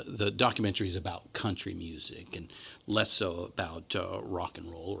face it, the documentary is about country music and less so about rock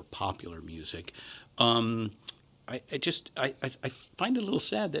and roll or popular music. I find it a little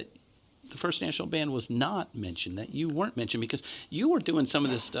sad that the First National Band was not mentioned, that you weren't mentioned, because you were doing some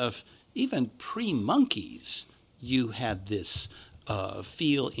of this stuff even pre-Monkees. You had this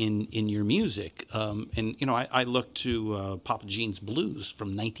feel in your music. And, you know, I looked to Papa Gene's Blues from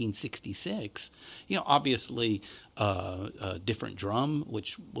 1966. You know, obviously different drum,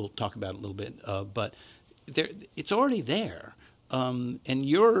 which we'll talk about a little bit, but it's already there. And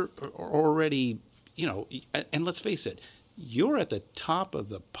you're already, you know, and let's face it, you're at the top of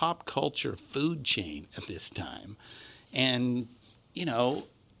the pop culture food chain at this time. And, you know,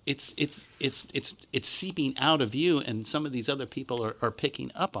 it's seeping out of you, and some of these other people are picking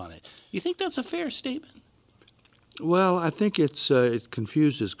up on it. You think that's a fair statement? Well, I think it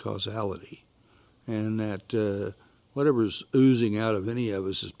confuses causality, and that whatever's oozing out of any of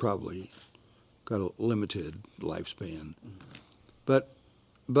us has probably got a limited lifespan.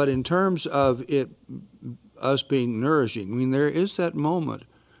 But in terms of us being nourishing, I mean, there is that moment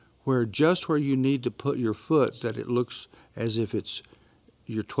where just where you need to put your foot, that it looks as if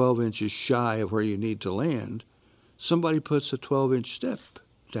you're 12 inches shy of where you need to land, somebody puts a 12-inch step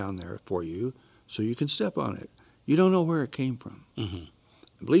down there for you so you can step on it. You don't know where it came from. Mm-hmm.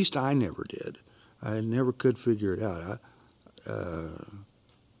 At least I never did. I never could figure it out.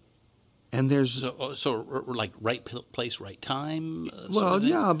 And there's so like right place, right time. Well,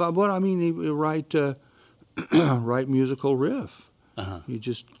 yeah, but what I mean, right musical riff. Uh-huh. You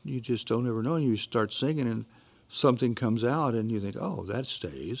just don't ever know. And you start singing, and something comes out, and you think, oh, that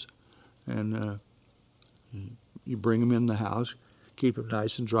stays, and you bring them in the house, keep them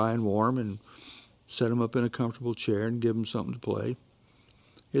nice and dry and warm, and set them up in a comfortable chair and give them something to play.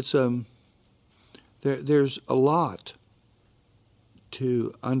 It's there's a lot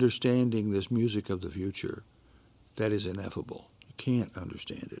to understanding this music of the future that is ineffable. You can't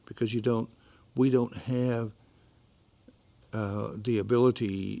understand it because we don't have the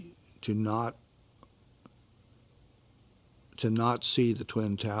ability to not see the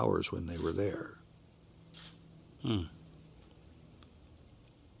Twin Towers when they were there.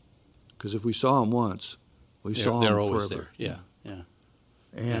 Because if we saw them once, we saw them forever. They're always there. Yeah.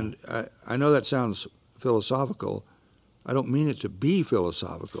 And I know that sounds philosophical. I don't mean it to be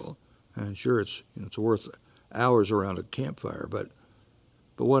philosophical, and sure, it's worth hours around a campfire. But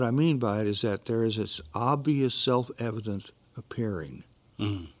what I mean by it is that there is this obvious, self-evident appearing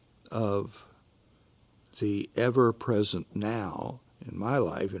of the ever-present now in my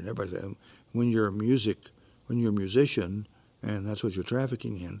life and everybody. When you're a musician, and that's what you're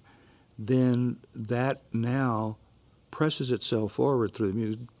trafficking in, then that now presses itself forward through the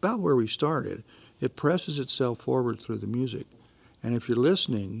music. About where we started. It presses itself forward through the music. And if you're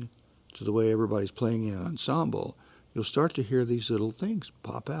listening to the way everybody's playing in an ensemble, you'll start to hear these little things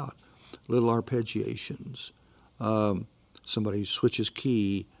pop out, little arpeggiations. Somebody switches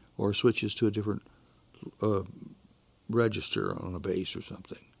key or switches to a different register on a bass or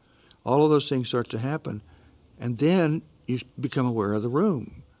something. All of those things start to happen, and then you become aware of the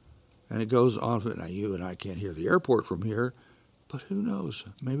room. And it goes on. Now, you and I can't hear the airport from here, but who knows?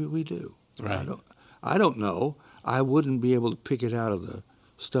 Maybe we do. Right. I don't know. I wouldn't be able to pick it out of the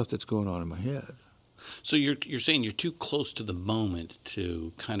stuff that's going on in my head. So you're saying you're too close to the moment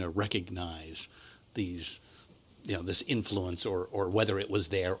to kind of recognize these, this influence or whether it was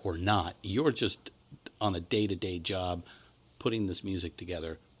there or not. You're just on a day-to-day job putting this music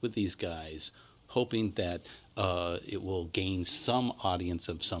together with these guys, hoping that it will gain some audience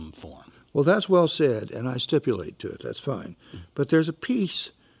of some form. Well, that's well said, and I stipulate to it. That's fine. But there's a piece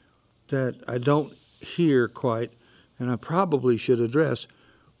that I don't hear quite, and I probably should address,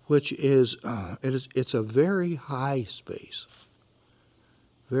 which is it's a very high space,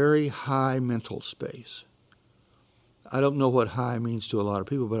 very high mental space. I don't know what high means to a lot of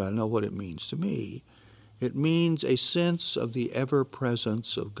people, but I know what it means to me. It means a sense of the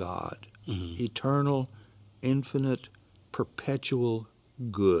ever-presence of God, eternal, infinite, perpetual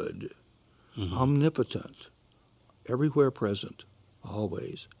good, omnipotent, everywhere present,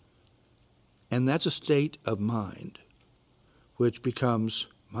 always. And that's a state of mind, which becomes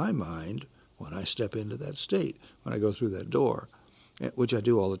my mind when I step into that state, when I go through that door, which I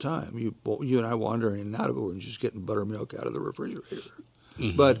do all the time. You and I wander in and out of it. We're just getting buttermilk out of the refrigerator.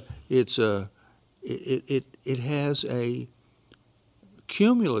 But it's it has a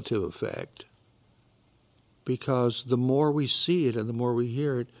cumulative effect because the more we see it and the more we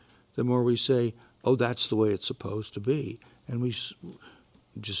hear it, the more we say, oh, that's the way it's supposed to be. And we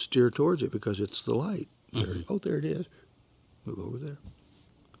just steer towards it because it's the light. Oh, there it is. Move over there.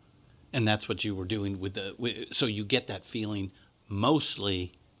 And that's what you were doing so you get that feeling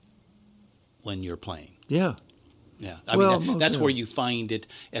mostly when you're playing. Yeah. Yeah, I Well, mean, that's yeah. where you find it,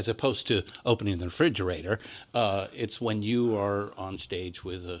 as opposed to opening the refrigerator. It's when you are on stage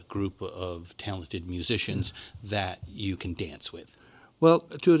with a group of talented musicians that you can dance with. Well,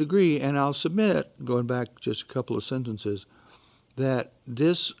 to a degree, and I'll submit, going back just a couple of sentences, that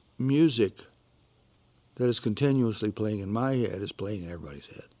this music that is continuously playing in my head is playing in everybody's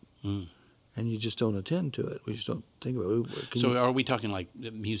head. Mm. And you just don't attend to it. We just don't think about it. So are we talking like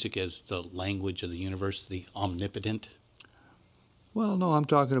music as the language of the universe, the omnipotent? Well, no, I'm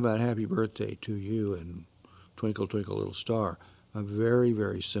talking about Happy Birthday to You and Twinkle, Twinkle, Little Star. A very,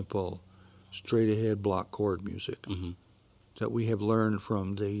 very simple, straight-ahead block chord music Mm-hmm. that we have learned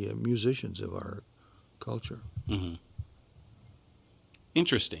from the musicians of our culture. Mm-hmm.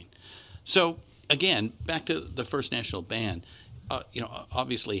 Interesting. So, again, back to the First National Band,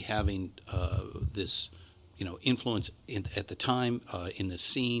 obviously having this, influence at the time in the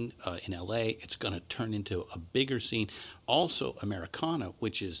scene in L.A., it's going to turn into a bigger scene. Also, Americana,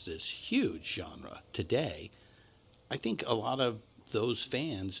 which is this huge genre today, I think a lot of those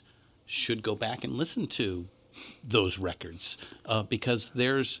fans should go back and listen to those records because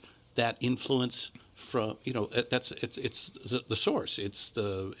there's that influence from it's the source, it's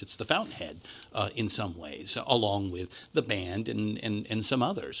the fountainhead in some ways, along with the band and some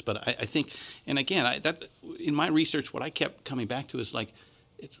others. But I think, and again, that in my research, what I kept coming back to is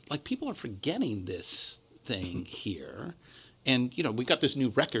it's like people are forgetting this thing here. And, we got this new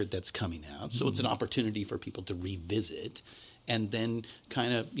record that's coming out, so it's an opportunity for people to revisit and then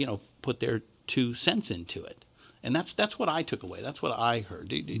kind of, put their 2 cents into it. And that's what I took away. That's what I heard.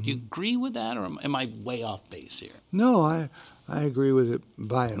 Do you agree with that, or am I way off base here? No, I agree with it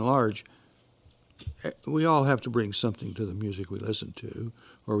by and large. We all have to bring something to the music we listen to,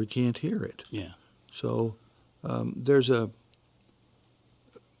 or we can't hear it. Yeah. So there's a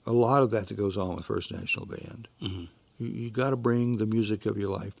lot of that goes on with First National Band. Mm-hmm. You got to bring the music of your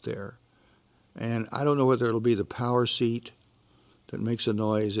life there. And I don't know whether it'll be the power seat that makes a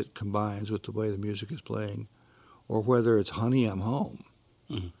noise that combines with the way the music is playing, or whether it's Honey, I'm Home.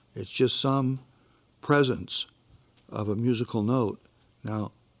 Mm-hmm. It's just some presence of a musical note.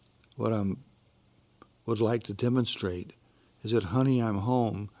 Now, what I would like to demonstrate is that Honey, I'm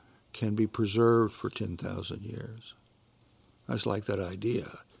Home can be preserved for 10,000 years. I just like that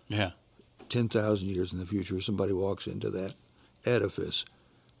idea. Yeah. 10,000 years in the future, somebody walks into that edifice.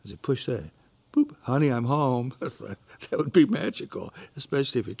 As they push that, boop, Honey, I'm Home. That would be magical,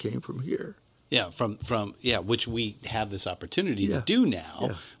 especially if it came from here. Yeah, from which we have this opportunity to do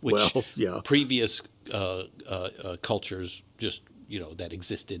now, which previous cultures just that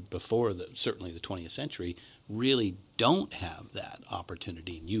existed before certainly the 20th century really don't have that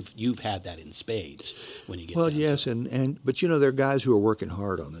opportunity. And you've had that in spades when you get. Well, down yes, to it. and but there are guys who are working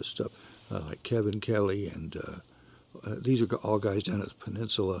hard on this stuff, like Kevin Kelly, and these are all guys down at the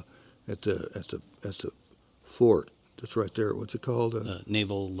peninsula, at the fort. That's right there. What's it called?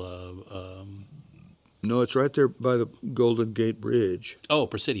 Naval. No, it's right there by the Golden Gate Bridge. Oh,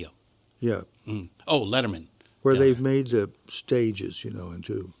 Presidio. Yeah. Mm. Oh, Letterman. Where they've made the stages,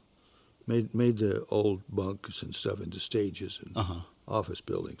 into made the old bunks and stuff into stages and office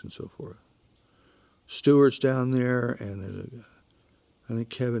buildings and so forth. Stewart's down there, and I think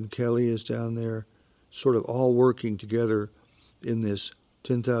Kevin Kelly is down there, sort of all working together in this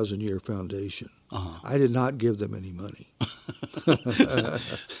 10,000-year foundation. I did not give them any money.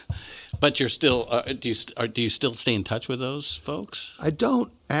 But you're still do you still stay in touch with those folks? I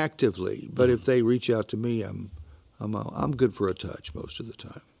don't actively, but if they reach out to me, I'm good for a touch most of the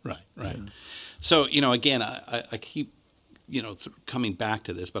time. Right. Yeah. So again, I keep coming back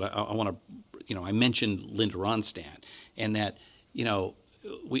to this, but I want to I mentioned Linda Ronstadt, and that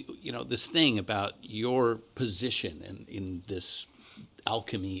we this thing about your position in this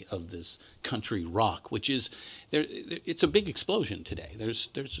alchemy of this country rock, which is it's a big explosion today. There's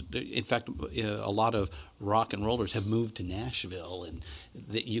in fact a lot of rock and rollers have moved to Nashville, and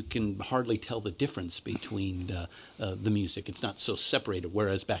that you can hardly tell the difference between the music. It's not so separated.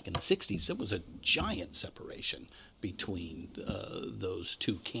 Whereas back in the '60s, it was a giant separation between those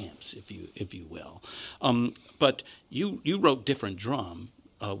two camps, if you will. But you wrote Different Drum.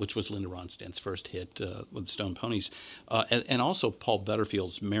 Which was Linda Ronstadt's first hit with the Stone Ponies, and also Paul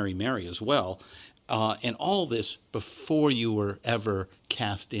Butterfield's Mary Mary as well. And all this before you were ever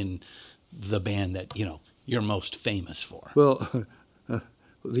cast in the band that you're most famous for. Well,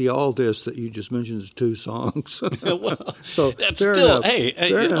 the All This that you just mentioned is 2 songs. Well, so that's fair still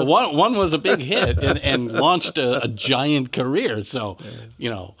enough. One was a big hit and launched a giant career. So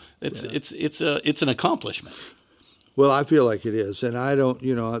it's an accomplishment. Well, I feel like it is, and I don't.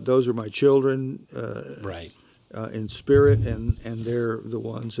 Those are my children. Right. in spirit, and they're the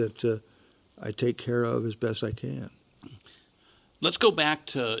ones that I take care of as best I can. Let's go back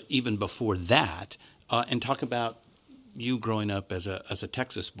to even before that and talk about you growing up as a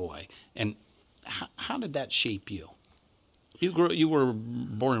Texas boy, and how did that shape you? You were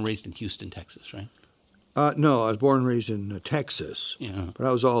born and raised in Houston, Texas, right? No, I was born and raised in Texas, but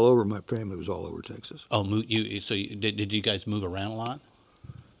I was all over. My family was all over Texas. Oh, did you guys move around a lot?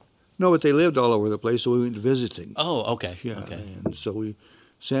 No, but they lived all over the place, so we went visiting. Oh, okay. Yeah, okay. And so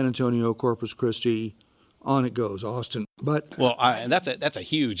San Antonio, Corpus Christi, on it goes, Austin. But that's a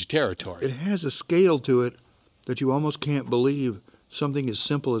huge territory. It has a scale to it that you almost can't believe something as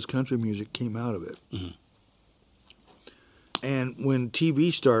simple as country music came out of it. Mm-hmm. And when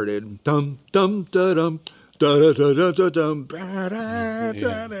TV started, dum dum da dum da da da da da dum da da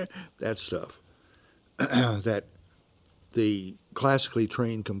da, that stuff that the classically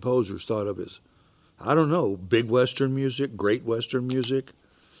trained composers thought of as, I don't know, big Western music, great Western music.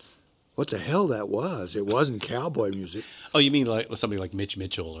 What the hell that was? It wasn't cowboy music. Oh, you mean like somebody like Mitch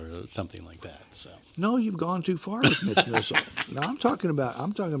Mitchell or something like that? So. No, you've gone too far with Mitch Mitchell. No, I'm talking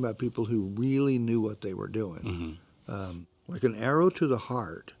about people who really knew what they were doing. Mm-hmm. Like An Arrow to the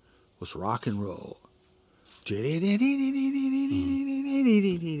Heart was rock and roll. Yeah,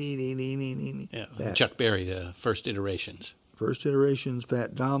 Chuck Berry, the first iterations. First iterations,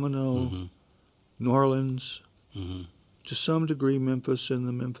 Fat Domino, New Orleans, to some degree Memphis and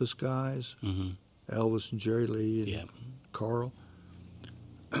the Memphis Guys, Elvis and Jerry Lee and Carl.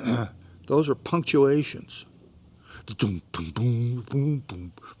 Those are punctuations. Boom, boom, boom, boom,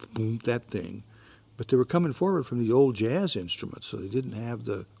 boom, boom, that thing. But they were coming forward from the old jazz instruments, so they didn't have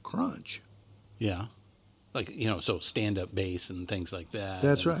the crunch. Yeah. Like, so stand-up bass and things like that.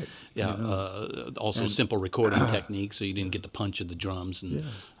 That's right. Yeah. Also simple recording techniques, so you didn't get the punch of the drums and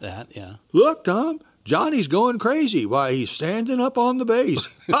that, yeah. Look, Tom, Johnny's going crazy. Why, he's standing up on the bass.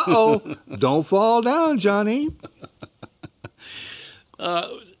 Uh-oh, don't fall down, Johnny.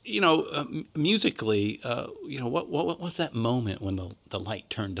 Musically, what was that moment when the light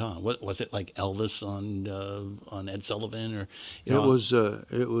turned on? What was it, like Elvis on Ed Sullivan, or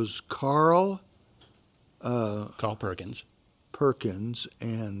it was Carl Perkins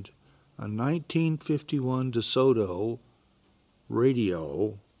and a 1951 DeSoto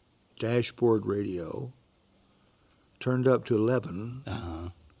radio, dashboard radio, turned up to 11,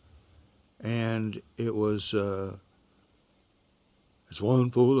 and it was. It's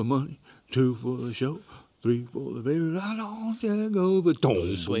 1 for the money, 2 for the show, 3 for the baby. I don't go, but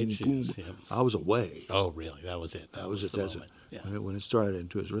don't. Suede shoes. Yep. I was away. Oh, really? That was it. That was it. That's it. When it started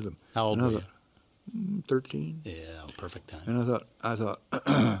into his rhythm. How old were you? 13. Yeah, perfect time. And I thought,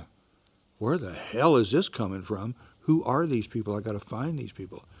 where the hell is this coming from? Who are these people? I got to find these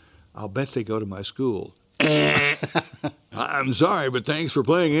people. I'll bet they go to my school. I'm sorry, but thanks for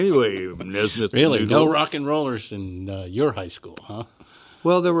playing anyway, Nesmith. Really? Noodle. No rock and rollers in your high school, huh?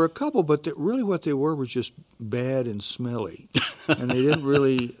 Well, there were a couple, but really what they were was just bad and smelly. And they didn't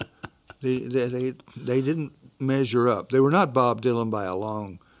really, they didn't measure up. They were not Bob Dylan by a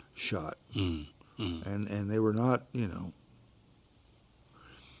long shot. And they were not,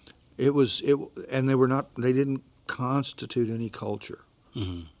 they didn't constitute any culture.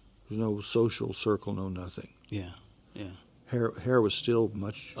 Mm-hmm. There's no social circle, no nothing. Yeah. Hair was still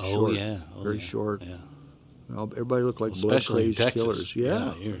much short. Very short. Yeah. Everybody looked like blood-crazed killers.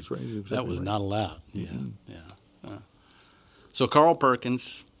 Yeah, that's right. Exactly that was right. not allowed. So Carl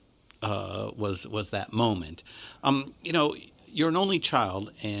Perkins was that moment. You're an only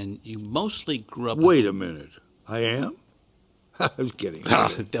child, and you mostly grew up. Wait a minute, I am. I was kidding.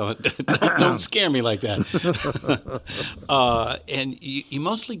 Don't scare me like that. And you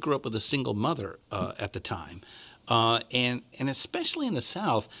mostly grew up with a single mother at the time. And especially in the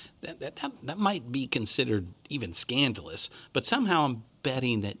South, that might be considered even scandalous. But somehow I'm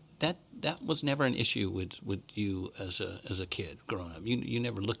betting that was never an issue with you as a kid growing up. You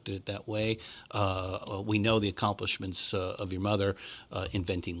never looked at it that way. We know the accomplishments of your mother,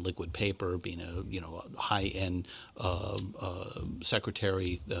 inventing liquid paper, being a high-end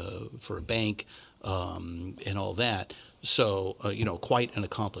secretary for a bank, and all that. So quite an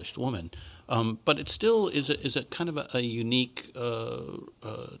accomplished woman. But it still is a kind of a unique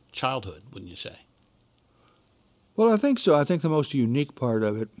childhood, wouldn't you say? Well, I think so. I think the most unique part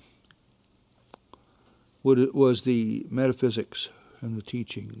of it was the metaphysics and the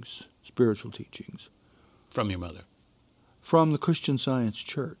teachings, spiritual teachings. From your mother? From the Christian Science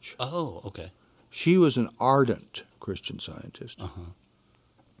Church. Oh, okay. She was an ardent Christian Scientist. Uh-huh.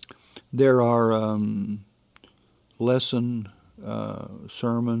 There are lesson,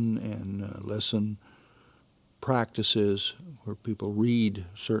 sermon, and lesson practices where people read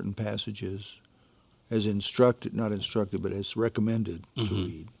certain passages as instructed, not instructed, but as recommended to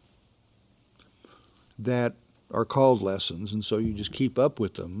read, that are called lessons, and so you just keep up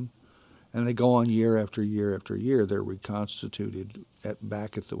with them, and they go on year after year after year. They're reconstituted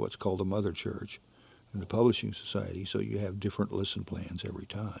back at what's called the Mother Church in the Publishing Society, so you have different lesson plans every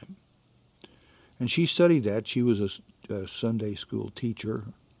time. And she studied that. She was a Sunday school teacher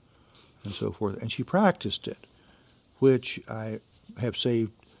and so forth, and she practiced it, which I have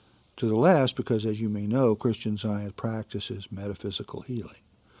saved to the last because, as you may know, Christian Science practices metaphysical healing.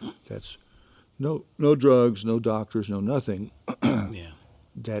 That's no drugs, no doctors, no nothing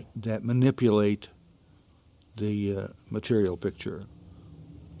that manipulate the material picture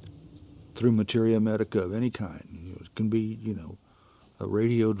through materia medica of any kind. It can be, a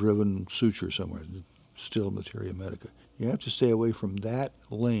radio-driven suture somewhere, still materia medica. You have to stay away from that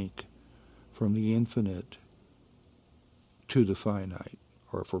link from the infinite to the finite,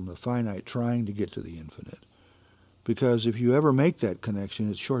 or from the finite trying to get to the infinite. Because if you ever make that connection,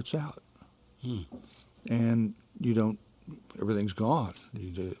 it shorts out. And everything's gone.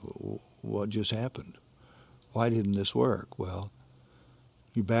 What just happened? Why didn't this work? Well,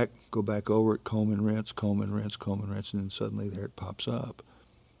 you go back over it, comb and rinse, and then suddenly there it pops up.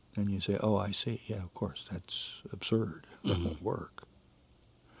 And you say, oh, I see. Yeah, of course, that's absurd. That won't work.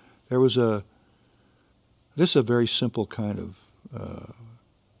 This is a very simple kind of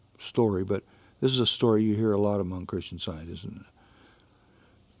story, but this is a story you hear a lot among Christian Scientists, and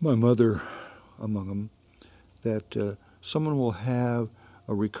my mother among them, that someone will have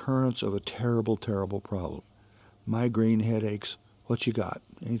a recurrence of a terrible, terrible problem. Migraine, headaches, what you got,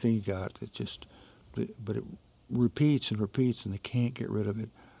 anything you got, but it repeats and repeats, and they can't get rid of it.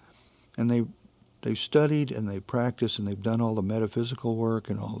 And they've studied and they've practiced and they've done all the metaphysical work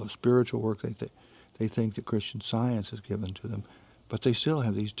and all the spiritual work they think that Christian Science has given to them, but they still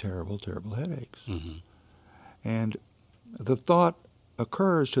have these terrible, terrible headaches. And the thought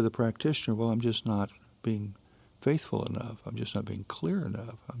occurs to the practitioner, well, I'm just not being faithful enough. I'm just not being clear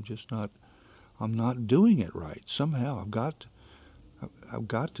enough. I'm not doing it right. Somehow I've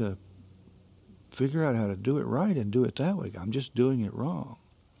got to figure out how to do it right and do it that way. I'm just doing it wrong.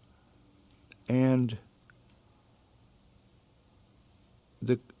 And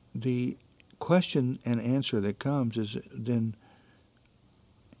the question and answer that comes is then,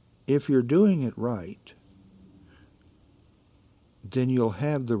 if you're doing it right, then you'll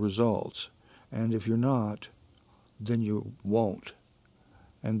have the results. And if you're not, then you won't.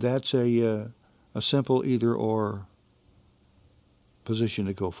 And that's a simple either-or position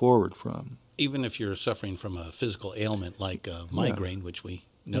to go forward from. Even if you're suffering from a physical ailment like migraine, which we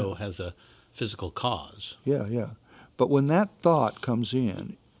know has a physical cause. Yeah. But when that thought comes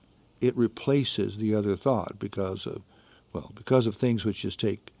in, it replaces the other thought because of things which just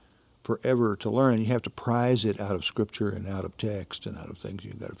take forever to learn. And you have to prize it out of Scripture and out of text and out of things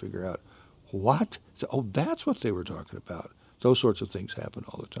you've got to figure out. What? Oh, that's what they were talking about. Those sorts of things happen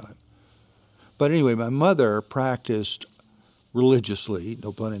all the time. But anyway, my mother practiced religiously,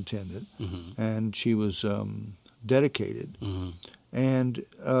 no pun intended, and she was dedicated. And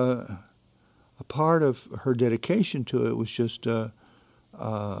a part of her dedication to it was just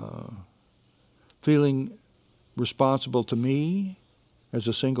feeling responsible to me as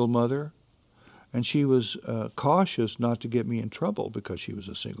a single mother. And she was cautious not to get me in trouble because she was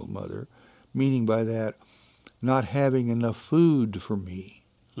a single mother, meaning by that not having enough food for me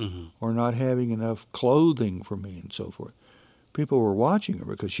or not having enough clothing for me and so forth. People were watching her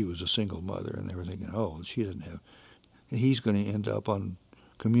because she was a single mother, and they were thinking, oh, she doesn't have, he's going to end up on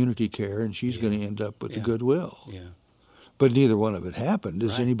community care and she's going to end up with the Goodwill. But neither one of it happened,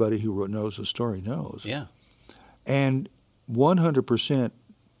 as anybody who knows the story knows. And 100%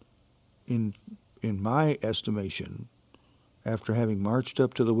 in my estimation, after having marched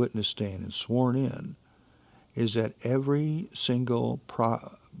up to the witness stand and sworn in, is that every single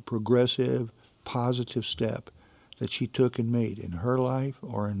progressive, positive step that she took and made in her life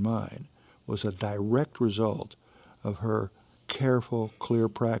or in mine was a direct result of her careful, clear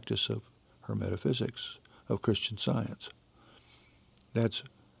practice of her metaphysics, of Christian Science.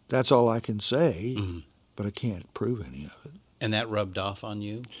 That's all I can say, but I can't prove any of it. And that rubbed off on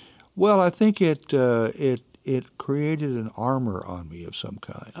you? Well, I think it created an armor on me of some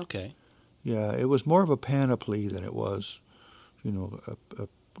kind. Okay. Yeah, it was more of a panoply than it was, a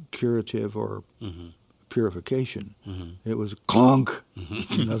curative or purification. It was clunk.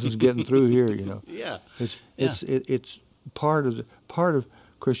 Nothing's getting through here. Yeah. It's part of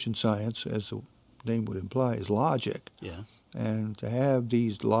Christian Science, as the name would imply, is logic. Yeah. And to have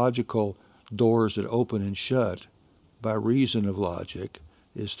these logical doors that open and shut by reason of logic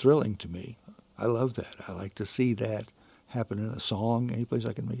is thrilling to me. I love that. I like to see that happen in a song, any place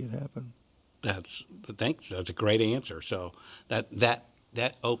I can make it happen. Thanks. That's a great answer. So that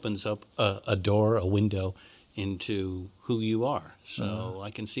opens up a door, a window into who you are. So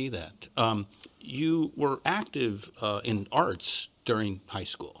I can see that. You were active in arts during high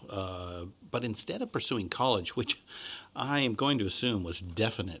school, but instead of pursuing college, which I am going to assume was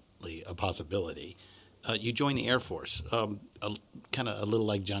definitely a possibility, you joined the Air Force, kind of a little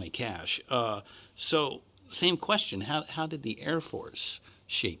like Johnny Cash. So same question, how did the Air Force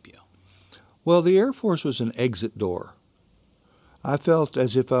shape you? Well, the Air Force was an exit door. I felt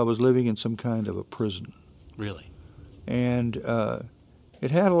as if I was living in some kind of a prison. Really? And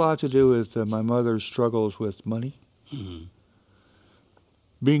it had a lot to do with my mother's struggles with money,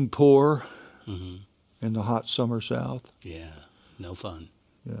 being poor in the hot summer South. Yeah, no fun.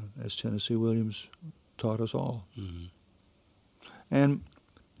 Yeah, as Tennessee Williams taught us all. And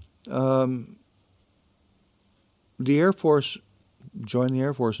the Air Force, join the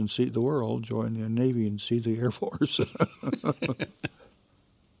Air Force and see the world, join the Navy and see the Air Force.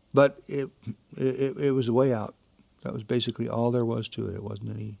 But it was a way out. That was basically all there was to it. It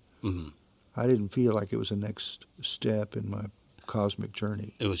wasn't any, I didn't feel like it was a next step in my cosmic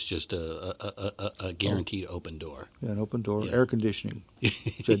journey. It was just a guaranteed open door. Yeah, an open door, air conditioning,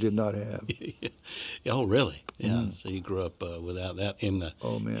 which I did not have. Oh, really? Yeah. So you grew up without that in the.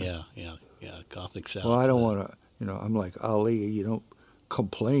 Oh, man. Yeah. Gothic South. Well, I don't want to, I'm like Ali, you don't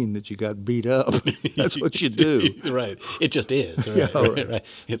complain that you got beat up. That's what you do. Right. It just is. Right. Yeah, right.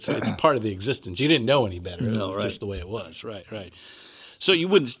 It's part of the existence. You didn't know any better. It was just the way it was. Right. So you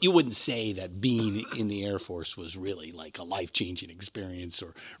wouldn't say that being in the Air Force was really like a life-changing experience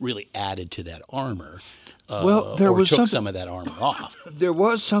or really added to that armor. Well, there was took some of that armor off. There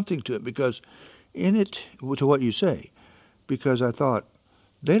was something to it because in it, to what you say, because I thought,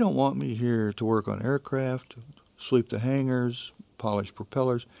 they don't want me here to work on aircraft, sweep the hangars, polish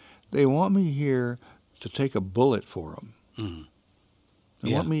propellers. They want me here to take a bullet for them.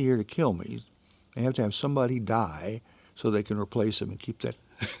 They want me here to kill me. They have to have somebody die so they can replace them and keep that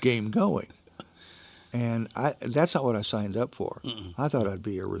game going. And that's not what I signed up for. I thought I'd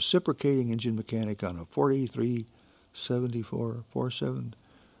be a reciprocating engine mechanic on a 4374 47.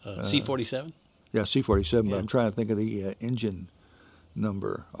 C-47? Yeah, C-47, but I'm trying to think of the engine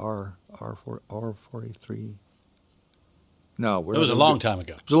number, R43. No, it was a long time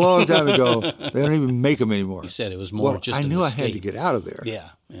ago. It was a long time ago. They don't even make them anymore. You said it was more just an I knew escape. I had to get out of there. Yeah.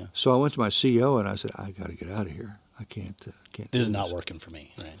 So I went to my CEO and I said, I got to get out of here. I can't. This is not working for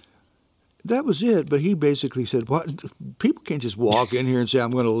me. Right. That was it. But he basically said, "What? People can't just walk in here and say I'm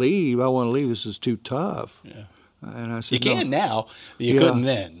going to leave. I want to leave. This is too tough." Yeah. And I said, "You can now. You couldn't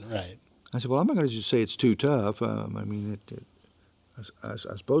then." Right. I said, "Well, I'm not going to just say it's too tough. I mean, I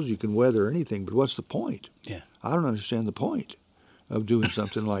suppose you can weather anything, but what's the point? Yeah. I don't understand the point of doing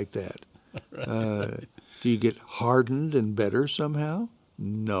something like that. Right. Do you get hardened and better somehow?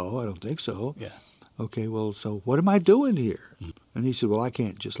 No, I don't think so. Yeah. Okay, well, so what am I doing here?" And he said, "Well, I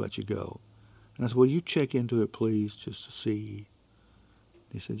can't just let you go." And I said, "Well, you check into it, please, just to see."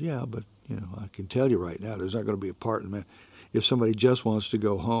 He said, "Yeah, but, I can tell you right now, there's not going to be a part in that. If somebody just wants to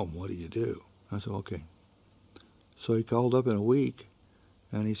go home, what do you do?" I said, "Okay." So he called up in a week,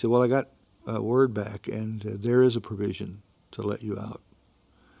 and he said, "Well, I got word back, and there is a provision to let you out.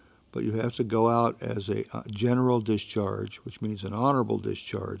 But you have to go out as a general discharge, which means an honorable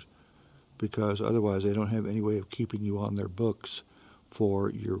discharge, because otherwise they don't have any way of keeping you on their books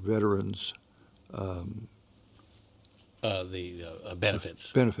for your veterans'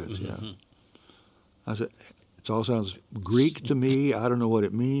 benefits. Benefits, yeah. I said, it all sounds Greek to me. I don't know what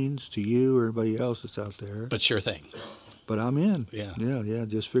it means to you or anybody else that's out there. But sure thing. But I'm in. Yeah. Yeah.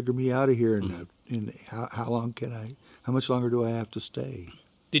 Just figure me out of here. And how much longer do I have to stay?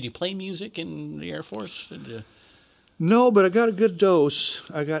 Did you play music in the Air Force? No, but I got a good dose.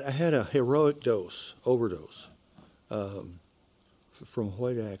 I had a heroic overdose from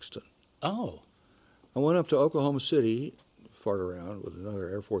Hoyt Axton. Oh. I went up to Oklahoma City, fart around with another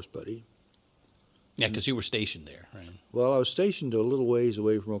Air Force buddy. Yeah, because you were stationed there, right? Well, I was stationed a little ways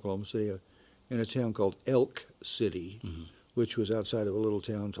away from Oklahoma City in a town called Elk City, which was outside of a little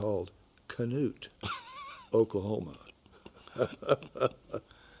town called Canute, Oklahoma.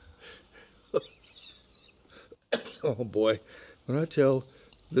 Oh, boy. When I tell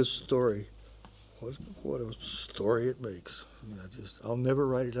this story, what a story it makes. I'll never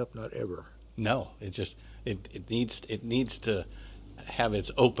write it up, not ever. No, it needs to have its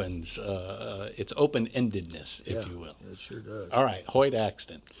its open-endedness, if you will. It sure does. All right, Hoyt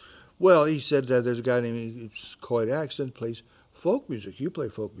Axton. Well, he said that there's a guy named Hoyt Axton plays folk music. You play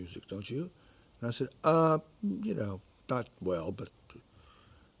folk music, don't you? And I said, not well, but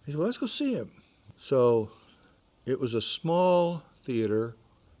he said, well, let's go see him. So it was a small theater,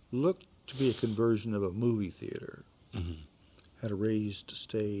 looked to be a conversion of a movie theater. Mm-hmm. Had a raised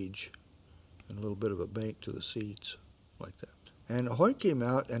stage and a little bit of a bank to the seats, like that. And Hoyt came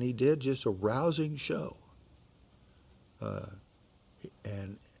out and he did just a rousing show.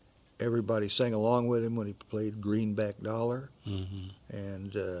 And everybody sang along with him when he played Greenback Dollar. Mm-hmm.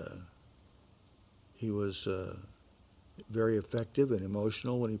 And he was very effective and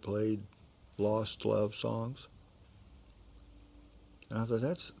emotional when he played lost love songs. And I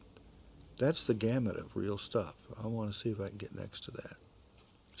thought, that's the gamut of real stuff. I want to see if I can get next to that.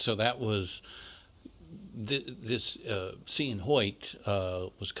 So that was this seeing Hoyt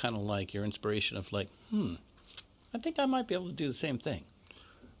was kind of like your inspiration of like, I think I might be able to do the same thing.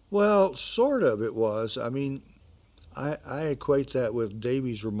 Well, sort of it was. I mean, I equate that with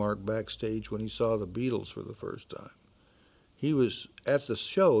Davy's remark backstage when he saw the Beatles for the first time. He was at the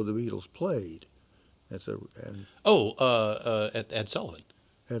show the Beatles played at Ed Sullivan.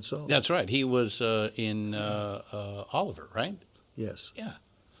 Ed Sullivan. That's right. He was in Oliver, right? Yes. Yeah.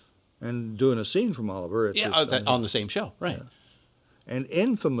 And doing a scene from Oliver. On the same show, right? Yeah. And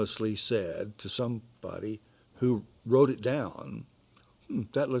infamously said to somebody who wrote it down,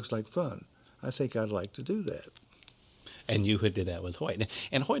 that looks like fun. I think I'd like to do that. And you did that with Hoyt.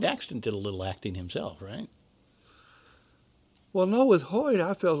 And Hoyt Axton did a little acting himself, right? Well, no, with Hoyt,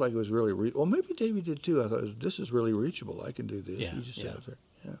 I felt like it was really well, maybe Davey did too. I thought, this is really reachable. I can do this. Yeah, You just sat there.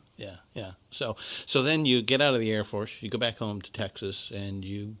 Yeah. So then you get out of the Air Force, you go back home to Texas, and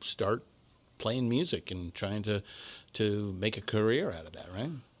you start playing music and trying to make a career out of that,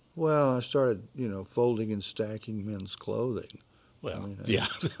 right? Well, I started, folding and stacking men's clothing. Well,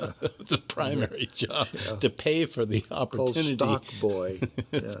 the primary job to pay for the opportunity. Stock boy.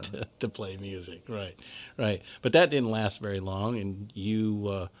 to play music, right. But that didn't last very long, and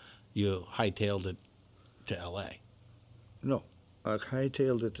you hightailed it to L.A. No, I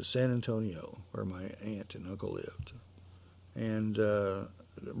hightailed it to San Antonio, where my aunt and uncle lived, and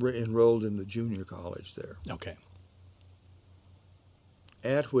enrolled in the junior college there. Okay.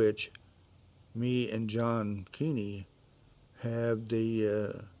 At which, me and John Keeney have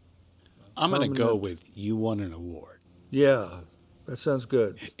the I'm going to go with you won an award. Yeah, that sounds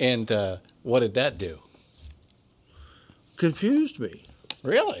good. And what did that do? Confused me.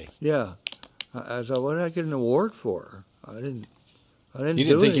 Really? Yeah. I thought, what did I get an award for? I didn't You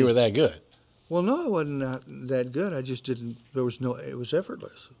didn't think you were that good? Well, no, I wasn't that good. I just didn't, it was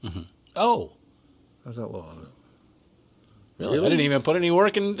effortless. Mm-hmm. Oh. I thought, well, really? I didn't even put any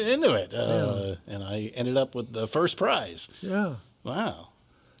work into it. And I ended up with the first prize. Yeah. Wow.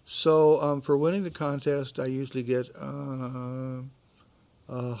 So for winning the contest, I usually get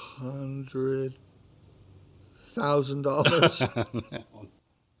 $100,000.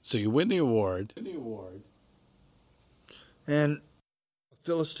 So you win the award. And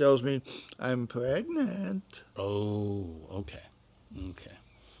Phyllis tells me I'm pregnant. Oh, okay.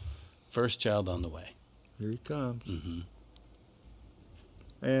 First child on the way. Here he comes. Mm-hmm.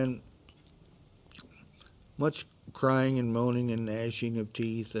 And much crying and moaning and gnashing of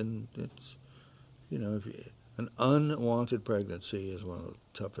teeth, and it's, an unwanted pregnancy is one of the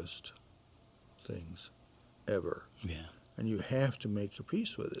toughest things ever. Yeah. And you have to make your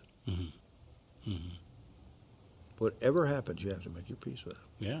peace with it. Mm-hmm. Mm-hmm. Whatever happens, you have to make your peace with it.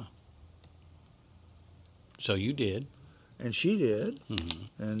 Yeah. So you did. And she did.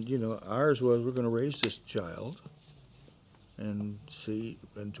 Mm-hmm. And, ours was we're going to raise this child and see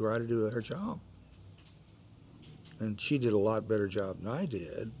and try to do her job. And she did a lot better job than I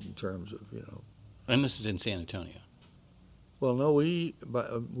did in terms of, And this is in San Antonio. Well, no, we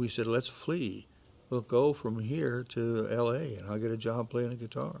said, let's flee. We'll go from here to L.A. and I'll get a job playing the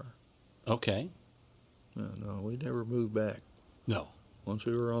guitar. Okay. No, we never moved back. No. Once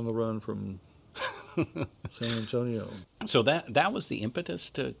we were on the run from San Antonio. So that was the impetus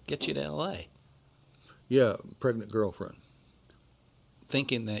to get you to L.A.? Yeah, pregnant girlfriend.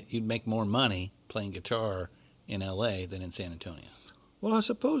 Thinking that you'd make more money playing guitar in L.A. than in San Antonio. Well, I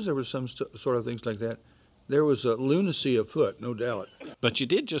suppose there was some sort of things like that. There was a lunacy afoot, no doubt. But you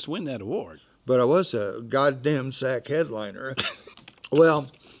did just win that award. But I was a goddamn sack headliner.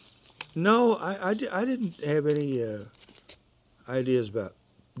 Well, no, I didn't have any ideas about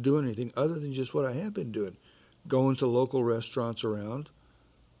doing anything other than just what I have been doing. Going to local restaurants around,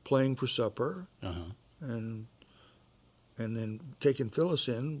 playing for supper, and then taking Phyllis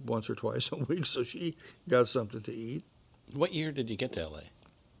in once or twice a week so she got something to eat. What year did you get to L.A.?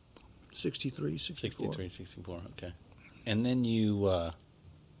 63, 64. 63, 64, okay. And then you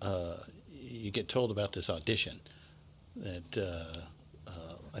get told about this audition that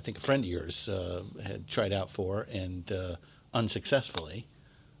I think a friend of yours had tried out for, and unsuccessfully,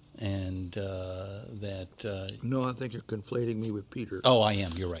 and that... No, I think you're conflating me with Peter. Oh, I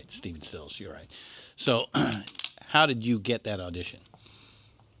am. You're right. Stephen Stills, you're right. So how did you get that audition?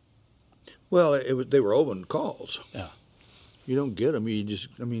 Well, they were open calls. Yeah. You don't get them.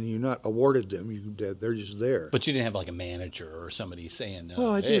 You're not awarded them. They're just there. But you didn't have like a manager or somebody saying,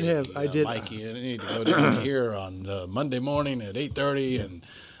 well, I did have. Mike, you need to go down here on Monday morning at 8:30. And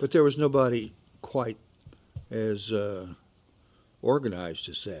But there was nobody quite as organized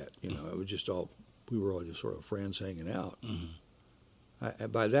as that. You know, it was just we were all just sort of friends hanging out. Mm-hmm.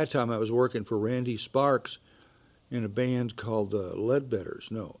 By that time, I was working for Randy Sparks in a band called Leadbetters.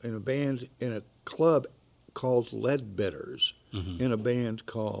 No, in a club called Leadbetters, mm-hmm. in a band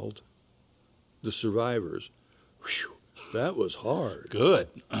called The Survivors. Whew, that was hard. Good.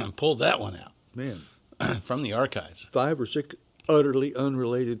 Pulled that one out. Man. From the archives. 5 or 6 utterly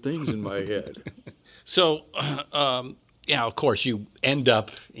unrelated things in my head. So, of course, you end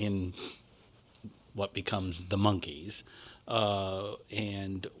up in what becomes the Monkees.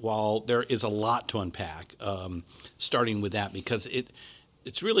 And while there is a lot to unpack, starting with that, because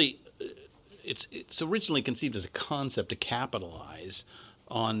it's really... It's originally conceived as a concept to capitalize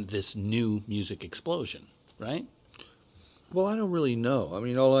on this new music explosion, right? Well, I don't really know. I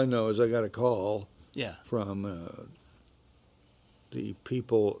mean, all I know is I got a call from the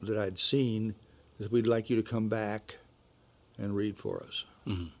people that I'd seen that we'd like you to come back and read for us.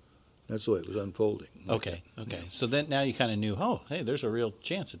 Mm-hmm. That's the way it was unfolding. Okay. So then now you kind of knew, oh, hey, there's a real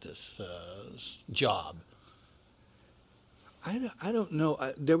chance at this job. I don't know.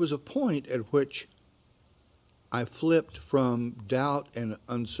 There was a point at which I flipped from doubt and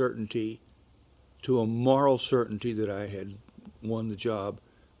uncertainty to a moral certainty that I had won the job.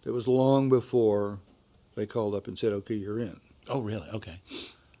 That was long before they called up and said, okay, you're in. Oh, really? Okay.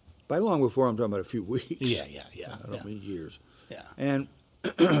 By long before, I'm talking about a few weeks. Yeah. I don't mean years. Yeah. And,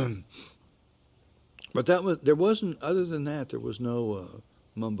 but there wasn't, other than that, there was no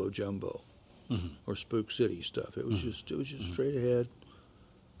mumbo jumbo. Mm-hmm. Or Spook City stuff. It was mm-hmm. just straight ahead.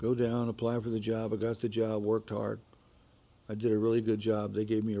 Go down, apply for the job. I got the job, worked hard. I did a really good job. They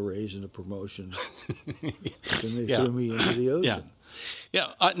gave me a raise and a promotion. Then they threw me into the ocean. Yeah.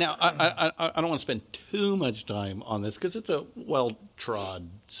 Now, I don't want to spend too much time on this because it's a well-trod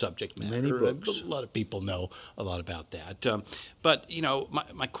subject matter. Many books. A lot of people know a lot about that. But, you know,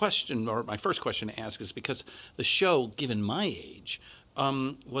 my question, or my first question to ask is because the show, given my age,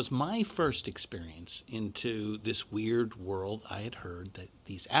 was my first experience into this weird world I had heard that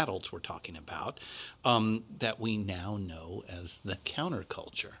these adults were talking about, that we now know as the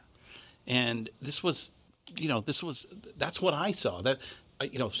counterculture. And this was, that's what I saw. That,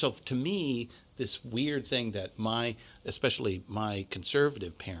 so to me, this weird thing that especially my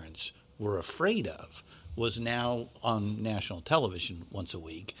conservative parents were afraid of was now on national television once a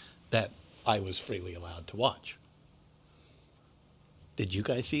week that I was freely allowed to watch. Did you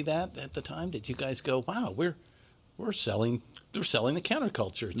guys see that at the time? Did you guys go, wow, they're selling the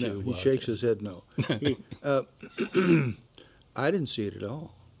counterculture to... No, he shakes his head no. I didn't see it at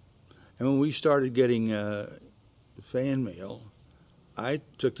all. And when we started getting fan mail, I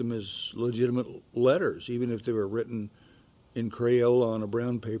took them as legitimate letters, even if they were written in Crayola on a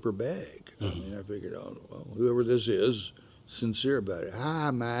brown paper bag. Mm-hmm. I mean, I figured, well, whoever this is, sincere about it. Hi,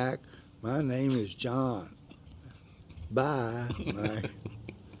 Mac. My name is John. Bye, Mike.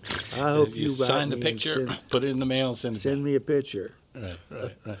 I hope you sign the picture, put it in the mail, and send me a picture. Right.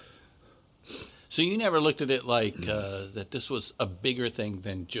 So you never looked at it like that this was a bigger thing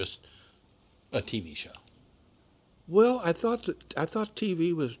than just a TV show. Well, I thought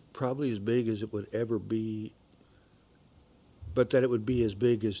TV was probably as big as it would ever be, but that it would be as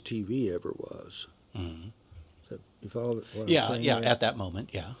big as TV ever was. Mm-hmm. So you follow what I'm saying? Yeah. At that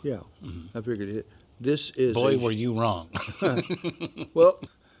moment, yeah. Yeah, mm-hmm. I figured it. This is boy, were you wrong. Well,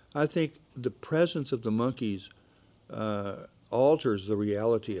 I think the presence of the Monkees alters the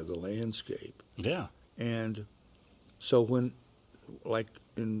reality of the landscape. Yeah. And so when, like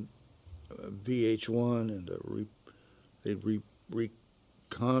in VH1, and they'd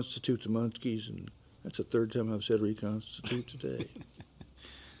reconstitute the Monkees, and that's the third time I've said reconstitute today.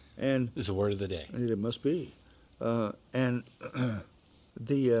 And it's the word of the day. It must be. And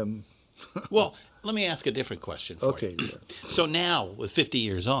well, let me ask a different question for you. Yeah. So now, with 50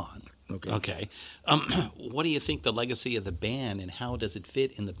 years on, what do you think the legacy of the band, and how does it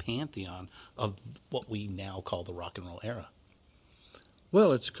fit in the pantheon of what we now call the rock and roll era?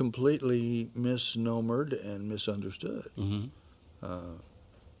 Well, it's completely misnomered and misunderstood. Mm-hmm.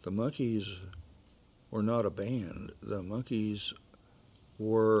 The Monkees were not a band. The Monkees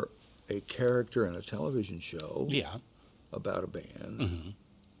were a character in a television show about a band. Mm-hmm.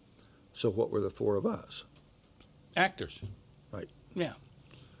 So what were the four of us? Actors. Right. Yeah.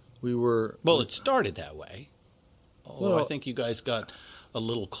 We were... Well, it started that way. Although Well, I think you guys got a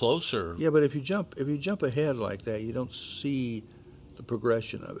little closer. Yeah, but if you jump ahead like that, you don't see the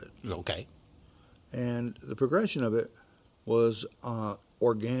progression of it. Okay. And the progression of it was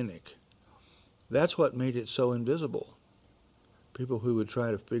organic. That's what made it so invisible. People who would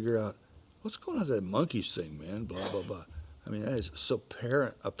try to figure out, what's going on with that Monkees thing, man, blah, blah, blah. I mean, that is so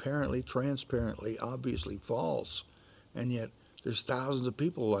apparently, transparently, obviously false. And yet there's thousands of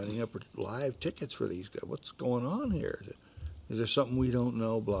people lining up for live tickets for these guys. What's going on here? Is there something we don't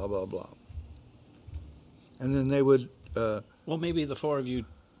know, blah, blah, blah. And then they would... well, maybe the four of you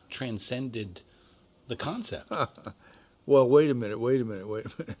transcended the concept. Well, wait a minute.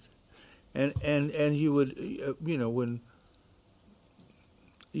 And you would, when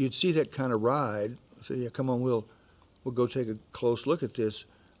you'd see that kind of ride, say, yeah, come on, we'll go take a close look at this.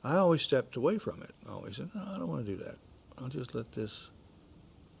 I always stepped away from it. I always said, no, I don't want to do that. I'll just let this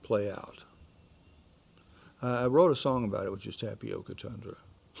play out. I wrote a song about it, which is Tapioca Tundra.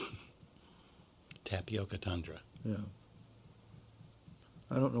 Tapioca Tundra. Yeah.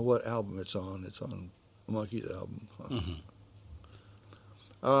 I don't know what album it's on. It's on a Monkees album.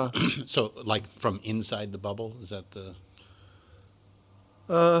 Mm-hmm. So, like from inside the bubble, is that the?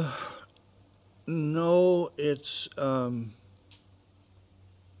 No, it's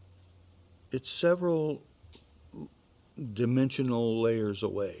several dimensional layers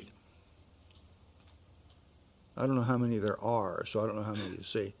away. I don't know how many there are, so I don't know how many to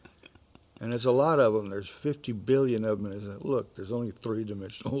say. And there's a lot of them. There's 50 billion of them. And look, there's only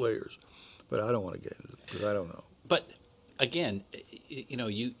 3-dimensional layers. But I don't want to get into it because I don't know. But again,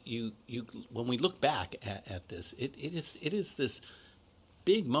 you when we look back at this, it is this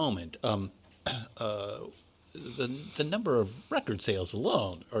big moment. The number of record sales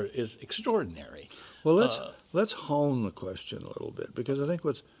alone is extraordinary. Well, let's hone the question a little bit, because I think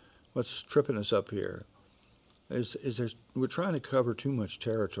what's tripping us up here is we're trying to cover too much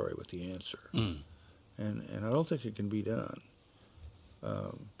territory with the answer, and I don't think it can be done,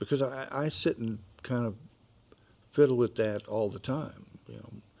 because I sit and kind of fiddle with that all the time.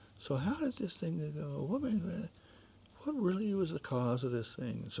 So how did this thing go? What really was the cause of this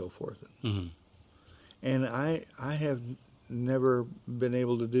thing, and so forth. Mm-hmm. And I have never been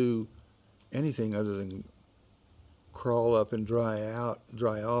able to do anything other than crawl up and dry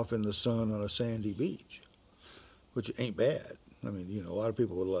off in the sun on a sandy beach, which ain't bad. I mean, a lot of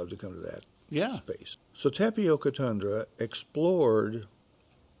people would love to come to that space. So Tapioca Tundra explored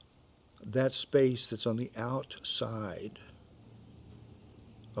that space that's on the outside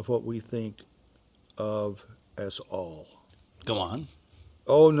of what we think of as all. Go on.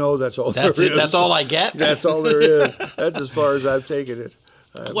 Oh, no, that's all there is. That's it? That's all I get? That's all there is. That's as far as I've taken it.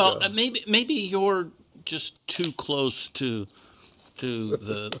 Maybe you're just too close to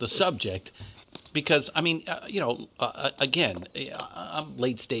the subject, because I mean, again, I'm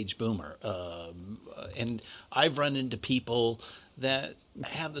late stage boomer, and I've run into people that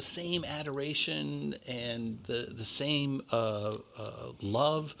have the same adoration and the same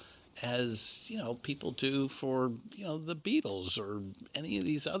love as people do for the Beatles or any of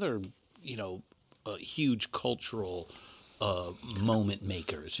these other huge cultural moment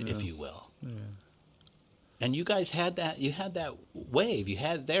makers, if you will. Yeah. And you guys had that. You had that wave. You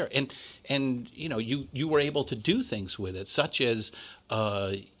had there, and you were able to do things with it, such as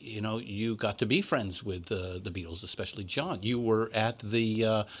you got to be friends with the Beatles, especially John. You were at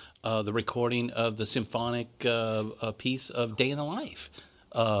the recording of the symphonic piece of Day in the Life.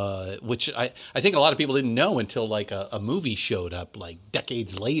 Which I think a lot of people didn't know until like a movie showed up like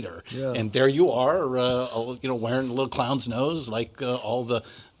decades later, and there you are, wearing a little clown's nose like all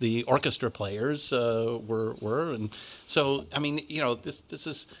the orchestra players were, and so I mean, this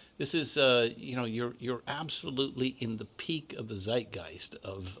is you're absolutely in the peak of the zeitgeist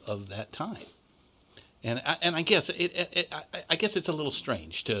of that time. And I guess I guess it's a little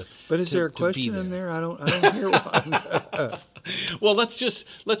strange to. But is there a question in there? I don't hear one. Well, let's just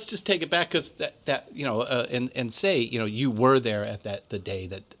take it back, because and say you were there at the day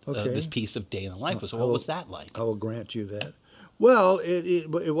that this piece of Day in the Life was. So what was that like? I will grant you that. Well,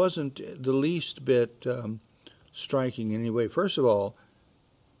 it wasn't the least bit striking in any way. First of all,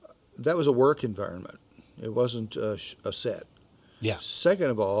 that was a work environment. It wasn't a set. Yeah.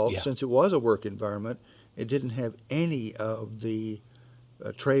 Second of all, since it was a work environment, it didn't have any of the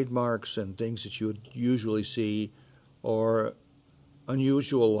trademarks and things that you would usually see, or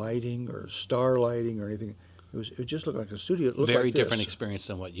unusual lighting or star lighting or anything. It just looked like a studio. It looked Very like this. different experience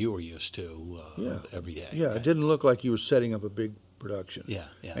than what you were used to every day. Yeah, right? it didn't look like you were setting up a big production. Yeah,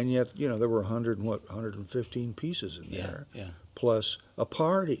 yeah. And yet, there were 115 pieces in there, yeah. plus a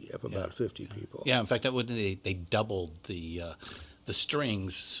party of about 50 people. Yeah, in fact, they doubled the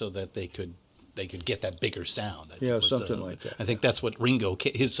strings so that they could get that bigger sound. Something like that. I think that's what Ringo,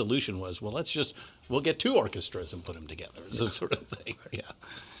 his solution was. Well, we'll get two orchestras and put them together, sort of thing.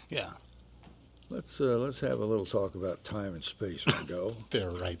 Yeah. Let's have a little talk about time and space, Ringo. They're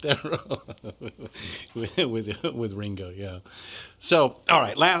right there with Ringo. Yeah. So, all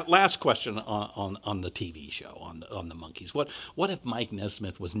right. Last question on the TV show on the Monkees. What if Mike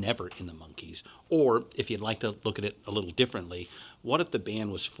Nesmith was never in the Monkees? Or if you'd like to look at it a little differently, what if the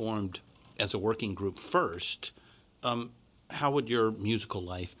band was formed as a working group first? How would your musical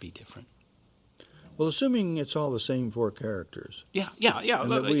life be different? Well, assuming it's all the same four characters. Yeah.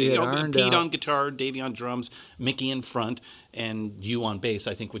 And that we had ironed Pete out- on guitar, Davey on drums, Mickey in front, and you on bass,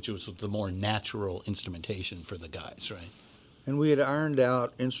 I think, which was the more natural instrumentation for the guys, right? And we had ironed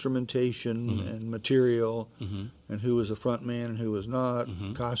out instrumentation and material, and who was the front man and who was not,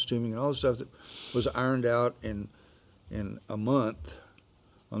 costuming and all the stuff that was ironed out in a month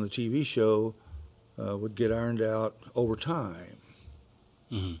on the TV show would get ironed out over time.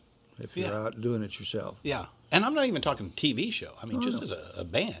 If you're out doing it yourself. Yeah, and I'm not even talking TV show. I mean, as a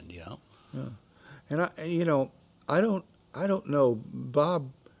band, Yeah. And I don't know.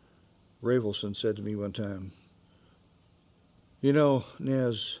 Bob Ravelson said to me one time,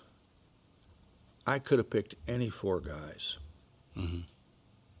 Nez, I could have picked any four guys.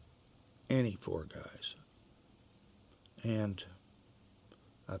 Any four guys. And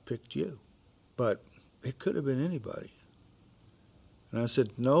I picked you. But it could have been anybody. And I said,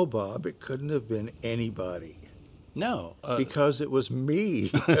 no, Bob, it couldn't have been anybody. No. Because it was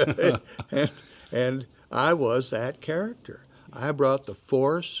me. and I was that character. I brought the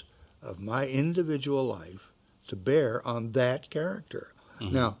force of my individual life to bear on that character.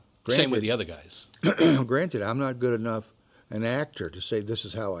 Now, granted, same with the other guys. Granted, I'm not good enough an actor to say this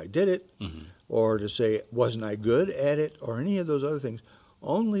is how I did it, or to say wasn't I good at it, or any of those other things.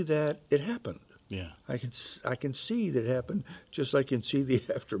 Only that it happened. Yeah. I can see that it happened, just like I can see the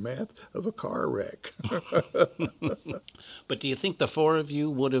aftermath of a car wreck. But do you think the four of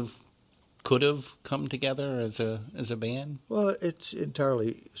you could have come together as a band? Well, it's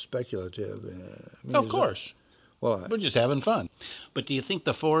entirely speculative. Of course. Well, we're just having fun. But do you think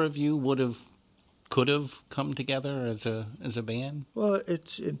the four of you could have come together as a band? Well,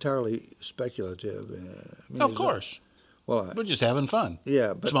 it's entirely speculative. Of course. Well, we're just having fun.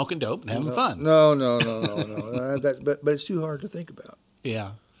 Yeah, but smoking dope and having fun. No. But it's too hard to think about.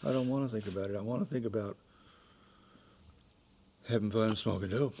 Yeah. I don't want to think about it. I want to think about having fun and smoking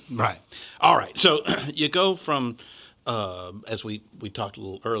dope. Right. All right. So you go from, as we talked a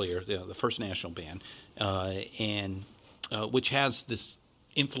little earlier, the First National Band, and which has this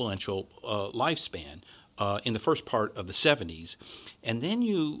influential lifespan in the first part of the 70s, and then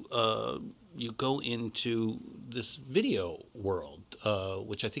you go into this video world,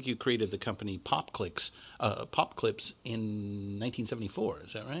 which I think you created the company Pop Clips in 1974.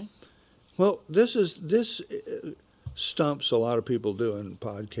 Is that right? Well, this stumps a lot of people doing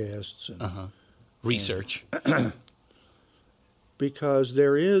podcasts and research, because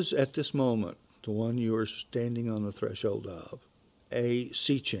there is at this moment, the one you are standing on the threshold of, a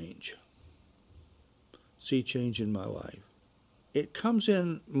sea change in my life. It comes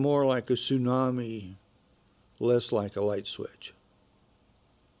in more like a tsunami, less like a light switch.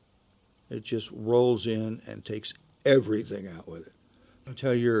 It just rolls in and takes everything out with it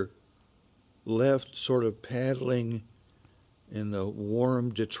until you're left sort of paddling in the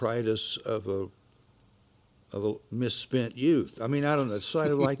warm detritus of a misspent youth. I mean, I don't know, it's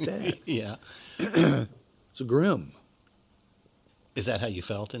sort of like that. Yeah. It's grim. Is that how you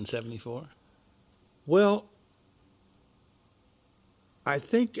felt in 74? Well, I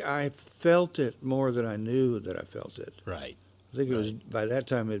think I felt it more than I knew that I felt it. Right. I think it was, by that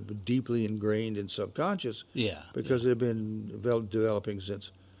time, it had been deeply ingrained in subconscious. Yeah. Because it had been developing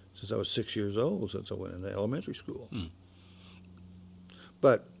since I was 6 years old, since I went into elementary school.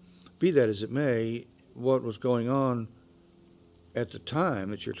 But be that as it may, what was going on at the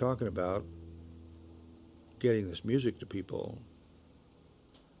time that you're talking about, getting this music to people,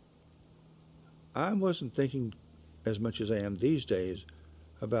 I wasn't thinking as much as I am these days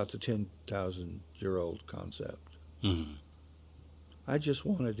about the 10,000-year-old concept. I just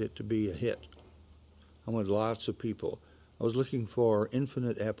wanted it to be a hit. I wanted lots of people. I was looking for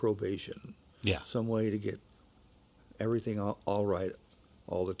infinite approbation. Yeah. Some way to get everything all right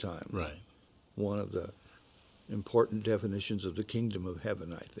all the time. Right. One of the important definitions of the kingdom of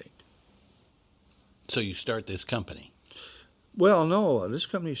heaven, I think. So you start this company. Well, no, this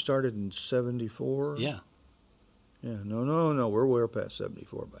company started in 74. Yeah. Yeah, no, we're way past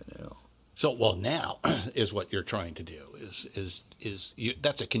 74 by now. So, well, now is what you're trying to do.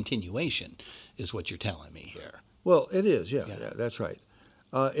 That's a continuation, is what you're telling me here. Well, it is, yeah, that's right.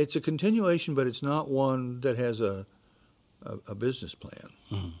 It's a continuation, but it's not one that has a business plan.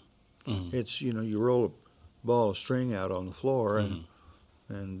 Mm-hmm. Mm-hmm. It's, you roll a ball of string out on the floor,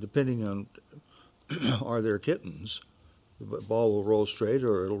 and depending on are there kittens, the ball will roll straight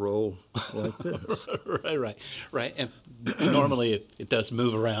or it'll roll like this. Right. And normally it does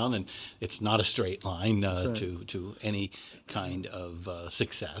move around, and it's not a straight line right. to any kind of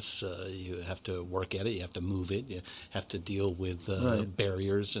success. You have to work at it. You have to move it. You have to deal with Right.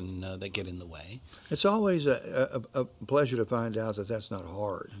 barriers and that get in the way. It's always a pleasure to find out that that's not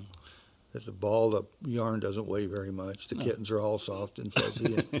hard. That the ball of yarn doesn't weigh very much. The kittens are all soft and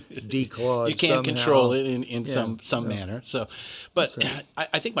fuzzy and declawed. You can't somehow. control it in Yeah, some yeah. manner. So, but Right.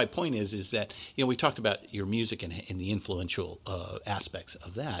 I think my point is that we talked about your music and the influential aspects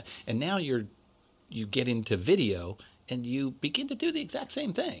of that, and now you get into video and you begin to do the exact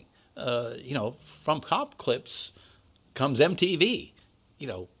same thing. From pop clips comes MTV.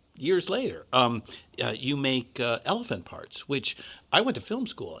 Years later, you make elephant parts, which I went to film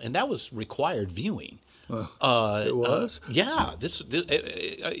school, and that was required viewing. It was? Yeah.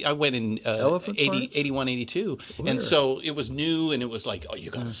 I went in Elephant 81, 82. Where? And so it was new, and it was like, oh, you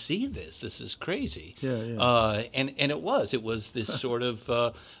got to see this. This is crazy. Yeah. And it was. It was this sort of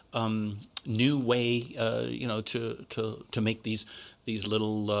new way, to make these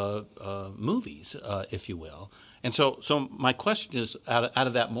little movies, if you will. And so my question is, out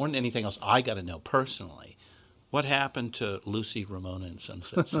of that, more than anything else, I got to know personally, what happened to Lucy, Ramona, and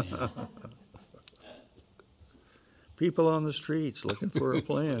Sunset Sam? People on the streets looking for a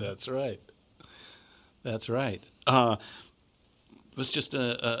plan. That's right. It was just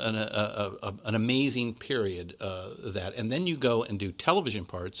an amazing period, that. And then you go and do television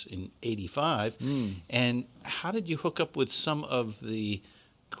parts in 85. And how did you hook up with some of the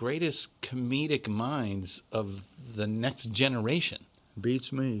greatest comedic minds of the next generation?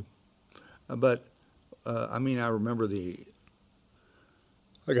 Beats me. But, I remember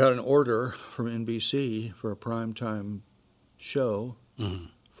I got an order from NBC for a primetime show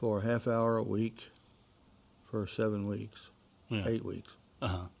for a half hour a week for 7 weeks, 8 weeks.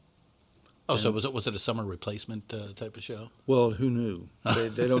 Uh-huh. Oh, so was it a summer replacement type of show? Well, who knew?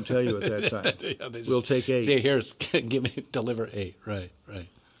 They don't tell you at that time. We'll take 8. Say, here's, deliver 8. Right.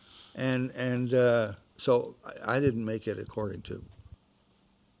 And so I didn't make it according to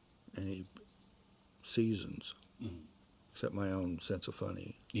any seasons, except my own sense of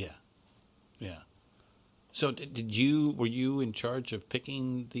funny. Yeah. So were you in charge of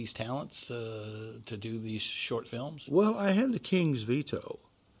picking these talents to do these short films? Well, I had the king's veto,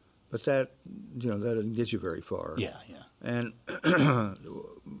 but that didn't get you very far. Yeah. And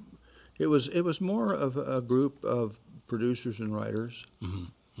it was more of a group of producers and writers who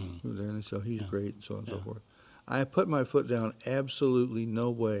were there, and so he's great and so on and so forth. I put my foot down, absolutely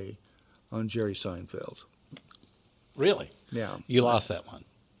no way, on Jerry Seinfeld. Really? Yeah. You lost that one.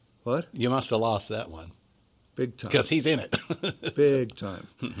 What? You must have lost that one. Big time. Because he's in it. Big time.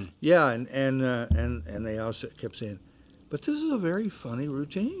 Yeah, and they also kept saying, but this is a very funny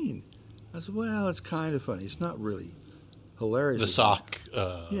routine. I said, well, it's kind of funny. It's not really hilarious. The sock.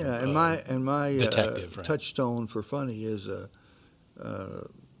 And my detective, right? touchstone for funny is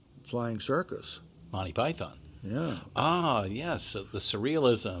Flying Circus. Monty Python. Yeah. Ah, yes. So the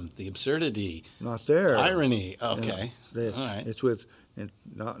surrealism, the absurdity. Not there. Irony. Okay. Yeah, All right. It's with, and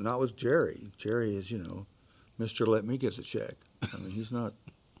not with Jerry. Jerry is, Mr. Let Me Get the Check. I mean, he's not.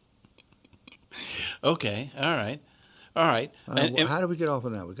 Okay. All right. And how did we get off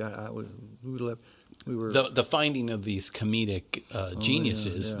on that? We were the finding of these comedic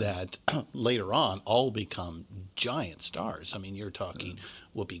geniuses that later on all become giant stars. I mean, you're talking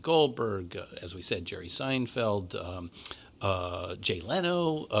Whoopi Goldberg, as we said, Jerry Seinfeld, Jay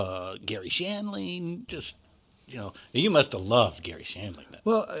Leno, Gary Shandling. Just you must have loved Gary Shandling then.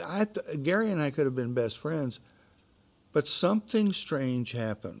 Well, Gary and I could have been best friends, but something strange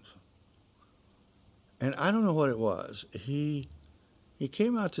happened, and I don't know what it was. He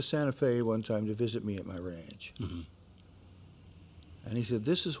came out to Santa Fe one time to visit me at my ranch. And he said,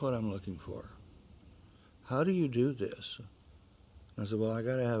 this is what I'm looking for. How do you do this? And I said, well, I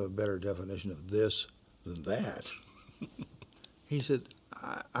got to have a better definition of this than that. He said,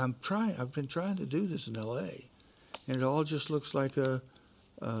 I've been trying to do this in L.A., and it all just looks like a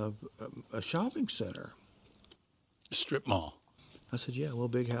shopping center. Strip mall. I said, yeah, well,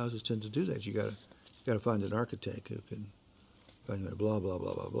 big houses tend to do that. You got to find an architect who can find blah, blah,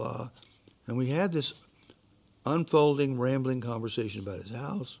 blah, blah, blah. And we had this unfolding, rambling conversation about his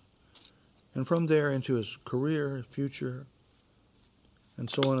house, and from there into his career, future, and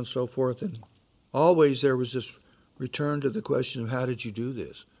so on and so forth. And always there was this return to the question of how did you do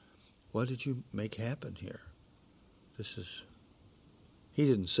this? What did you make happen here? He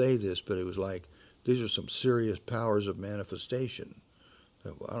didn't say this, but it was like, these are some serious powers of manifestation. I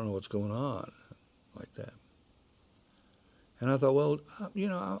don't know what's going on, like that. And I thought, well,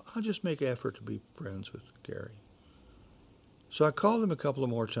 I'll just make an effort to be friends with Gary. So I called him a couple of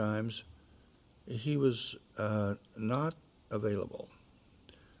more times. He was not available.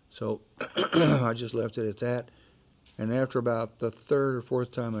 So I just left it at that. And after about the third or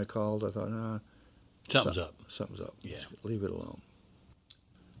fourth time I called, I thought, nah. Something's up. Something's up. Yeah. Just leave it alone.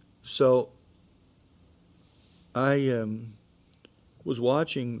 So I was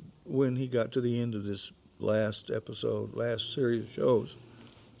watching when he got to the end of this last series of shows,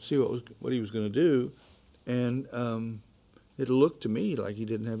 see what he was going to do, and it looked to me like he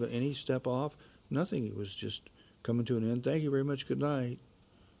didn't have any step off, nothing. It was just coming to an end. Thank you very much. Good night.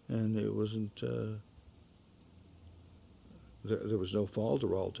 And it wasn't. There was no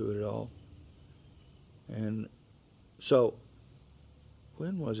falderall to it at all. And so,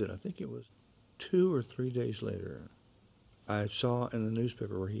 when was it? I think it was 2 or 3 days later. I saw in the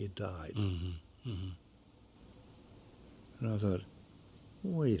newspaper where he had died. Mm-hmm. Mm-hmm. And I thought,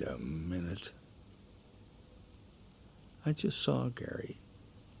 wait a minute. I just saw Gary.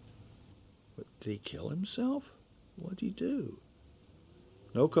 What, did he kill himself? What did he do?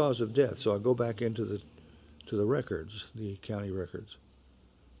 No cause of death. So I go back into the records, the county records,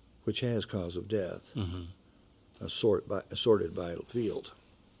 which has cause of death, Mm-hmm. assorted by field.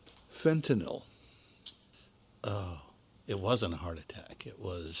 Fentanyl. Oh, it wasn't a heart attack. It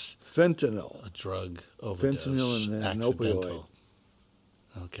was Fentanyl. a drug overdose. Fentanyl and an accidental. opioid.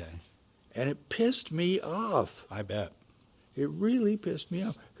 Okay. And it pissed me off. I bet. It really pissed me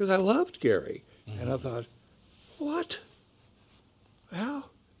off because I loved Gary. Mm-hmm. And I thought, what? How?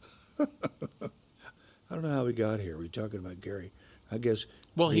 I don't know how we got here. We're talking about Gary. I guess.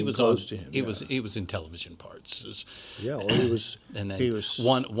 Well, he being was close on, to him. He yeah. was in television parts. Yeah, well, he was. And then he was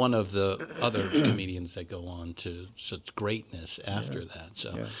one of the other comedians that go on to such greatness after that.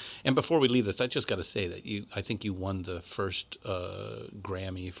 So, yeah. And before we leave this, I just got to say that I think you won the first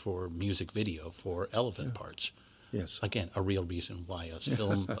Grammy for music video for Elephant Parts. Yes. Again, a real reason why us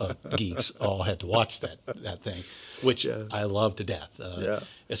film geeks all had to watch that thing, which I love to death.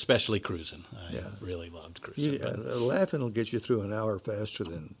 Especially cruising. I really loved cruising. Laughing will get you through an hour faster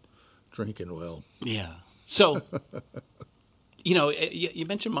than drinking well. Yeah. So, you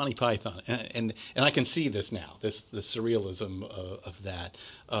mentioned Monty Python, and I can see this now, the surrealism of that.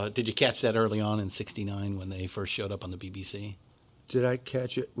 Did you catch that early on in '69 when they first showed up on the BBC? Did I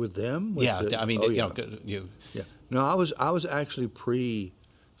catch it with them? Yeah. No, I was actually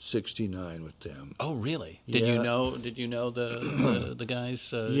pre-'69 with them. Oh, really? Yeah. Did you know the guys,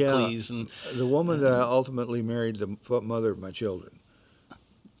 Cleese and the woman that I ultimately married, the mother of my children,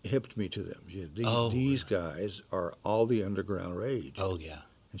 hipped me to them. These guys are all the underground rage. Oh, yeah.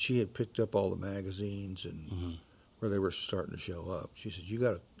 And she had picked up all the magazines and where they were starting to show up. She said, "You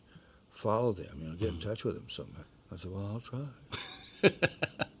got to follow them. Get in touch with them somehow." I said, "Well, I'll try."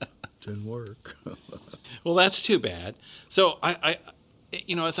 Didn't work. Well, that's too bad. So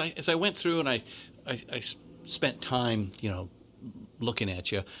as I went through and I spent time, looking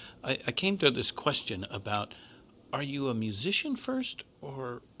at you, I came to this question about, are you a musician first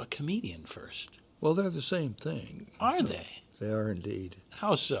or a comedian first? Well, they're the same thing. Are they? They are indeed.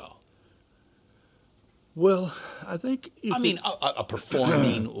 How so? Well, I think.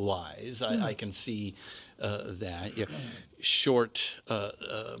 Performing wise, I can see that. Yeah. Short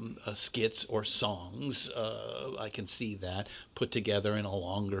skits or songs, I can see that put together in a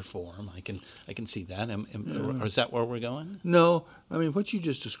longer form. I can see that. Or is that where we're going? No, I mean what you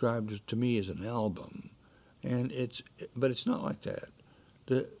just described to me is an album, but it's not like that.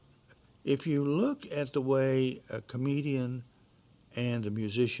 If you look at the way a comedian and a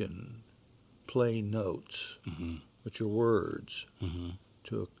musician play notes, which are words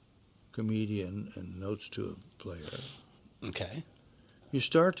to a comedian and notes to a player. Okay. You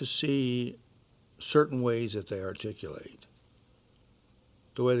start to see certain ways that they articulate.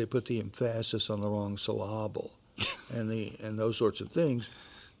 The way they put the emphasis on the wrong syllable and those sorts of things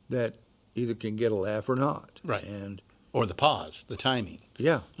that either can get a laugh or not. Right. And Or the pause, the timing.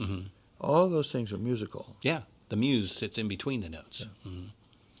 Yeah. All of those things are musical. Yeah, the muse sits in between the notes.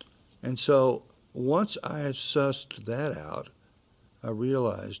 And so once I sussed that out, I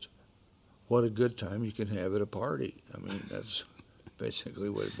realized what a good time you can have at a party. I mean, that's basically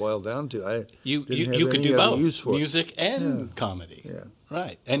what it boiled down to. You didn't have could any do other both, use for it. music and comedy. Yeah.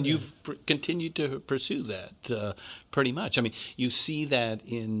 Right, and you've continued to pursue that pretty much. I mean, you see that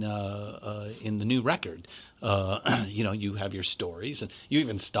in the new record. You have your stories, and you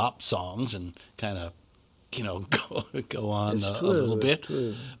even stop songs and kind of, go on a little bit.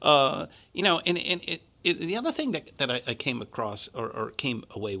 True. The other thing that I came across or came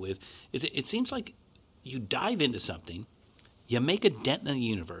away with is it seems like you dive into something, you make a dent in the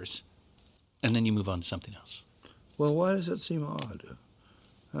universe, and then you move on to something else. Well, why does that seem odd?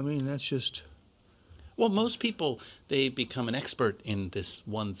 I mean, that's just... Well, most people, they become an expert in this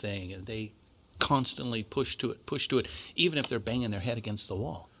one thing, and they constantly push to it, even if they're banging their head against the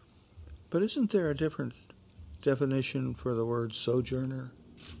wall. But isn't there a different definition for the word sojourner?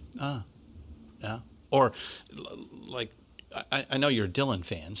 Yeah. Or, like, I know you're a Dylan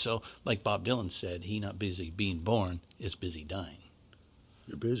fan, so like Bob Dylan said, he not busy being born is busy dying.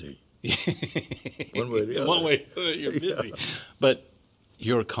 You're busy. One way or the other. One way, you're busy. Yeah. But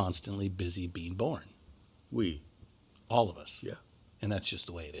you're constantly busy being born. We. All of us. Yeah. And that's just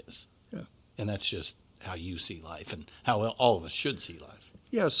the way it is. Yeah. And that's just how you see life and how all of us should see life.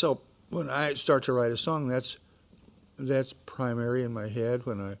 Yeah, so when I start to write a song, that's primary in my head.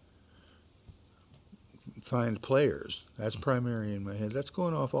 When I find players, that's primary in my head. That's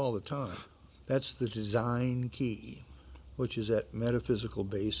going off all the time. That's the design key, which is that metaphysical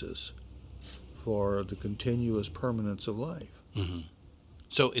basis for the continuous permanence of life. Mm-hmm.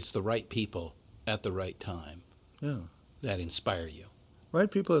 So it's the right people at the right time that inspire you. Right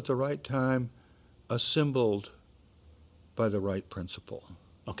people at the right time, assembled by the right principle.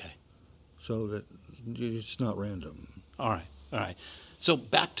 Okay. So that it's not random. All right. So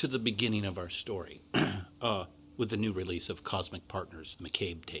back to the beginning of our story with the new release of Cosmic Partners, the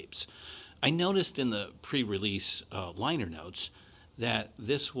McCabe tapes. I noticed in the pre-release liner notes that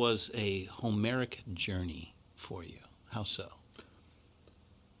this was a Homeric journey for you. How so?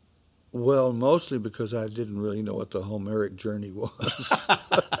 Well, mostly because I didn't really know what the Homeric journey was.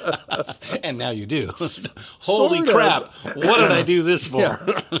 And now you do. Holy crap, what did I do this for?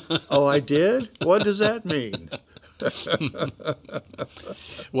 Yeah. Oh, I did? What does that mean?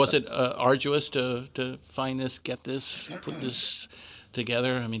 Was it arduous to find this, get this, put this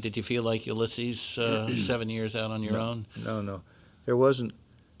together? I mean, did you feel like Ulysses 7 years out on your own? No. There wasn't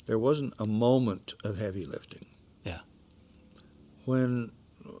a moment of heavy lifting. Yeah. When,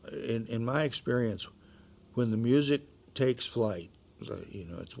 in my experience, when the music takes flight,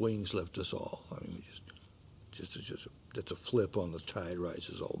 its wings lift us all. I mean, that's a flip on the tide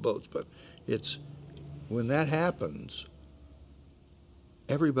rises all boats. But when that happens,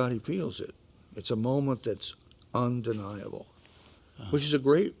 everybody feels it. It's a moment that's undeniable, which is a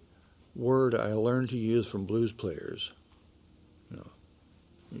great word I learned to use from blues players.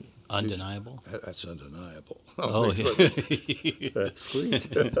 Undeniable? That's undeniable. Oh, that's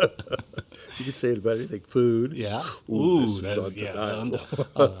sweet. You can say it about anything. Food. Yeah. Ooh, that's undeniable.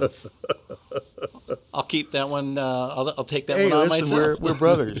 I'll keep that one. I'll take that hey, one on listen, myself. We're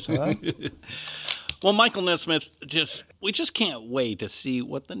brothers, huh? Well, Michael Nesmith, we just can't wait to see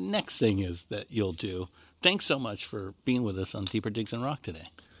what the next thing is that you'll do. Thanks so much for being with us on Deeper Digs in Rock today.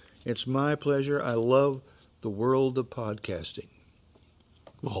 It's my pleasure. I love the world of podcasting.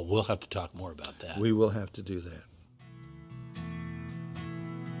 Well, we'll have to talk more about that. We will have to do that.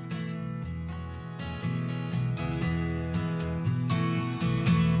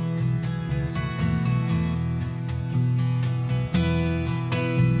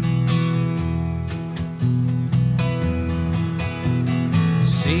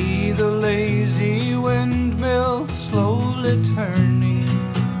 See the lazy windmill slowly turning,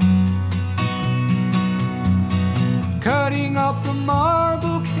 cutting up the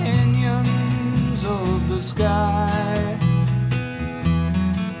marble canyons of the sky.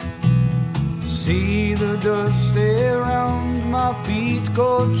 See the dust around my feet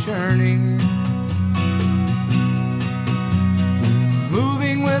go churning,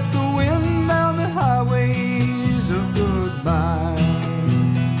 moving with the wind down the highways of goodbye.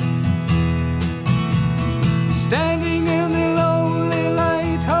 Standing in the lonely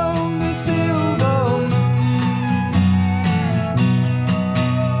light on the silver moon,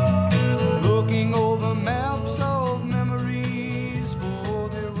 looking over maps of memories for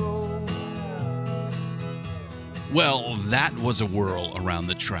their road. Well, that was a whirl around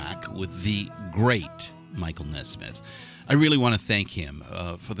the track with the great Michael Nesmith. I really want to thank him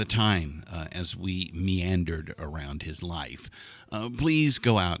for the time as we meandered around his life. Please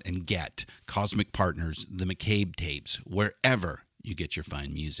go out and get Cosmic Partners, the McCabe tapes, wherever you get your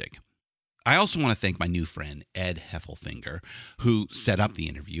fine music. I also want to thank my new friend, Ed Heffelfinger, who set up the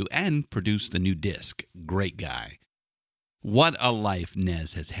interview and produced the new disc. Great guy. What a life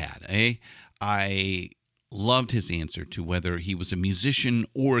Nez has had, eh? I loved his answer to whether he was a musician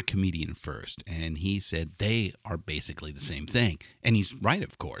or a comedian first, and he said they are basically the same thing. And he's right,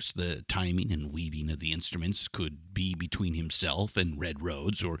 of course. The timing and weaving of the instruments could be between himself and Red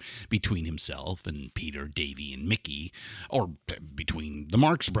Rhodes, or between himself and Peter, Davey, and Mickey, or between the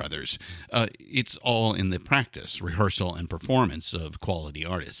Marx Brothers. It's all in the practice, rehearsal, and performance of quality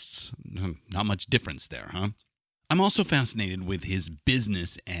artists. Not much difference there, huh? I'm also fascinated with his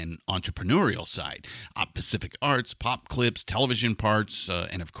business and entrepreneurial side. Pacific Arts, Pop Clips, television parts,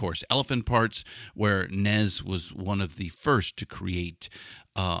 and of course Elephant Parts, where Nez was one of the first to create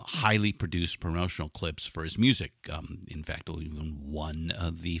highly produced promotional clips for his music. In fact, he even won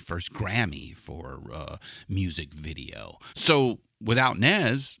the first Grammy for music video. So without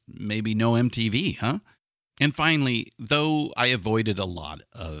Nez, maybe no MTV, huh? And finally, though I avoided a lot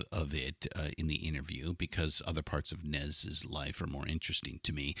of it in the interview because other parts of Nez's life are more interesting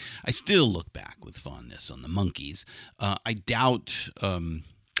to me, I still look back with fondness on the Monkees. I doubt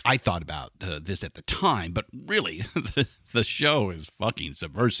I thought about this at the time, but really, the show is fucking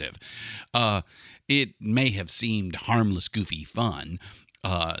subversive. It may have seemed harmless, goofy fun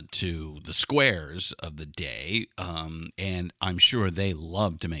to the squares of the day, and I'm sure they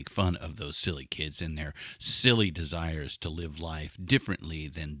love to make fun of those silly kids and their silly desires to live life differently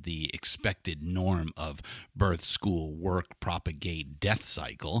than the expected norm of birth, school, work, propagate, death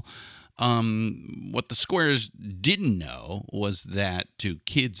cycle. What the squares didn't know was that to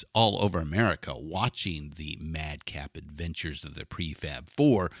kids all over America watching the madcap adventures of the Prefab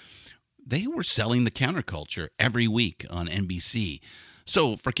Four, they were selling the counterculture every week on NBC.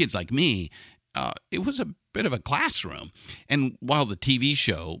 So for kids like me, it was a bit of a classroom. And while the TV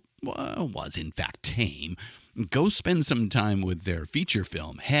show was in fact tame, go spend some time with their feature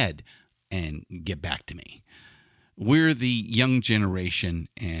film, Head, and get back to me. We're the young generation,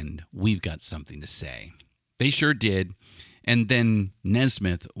 and we've got something to say. They sure did. And then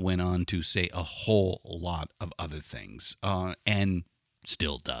Nesmith went on to say a whole lot of other things, and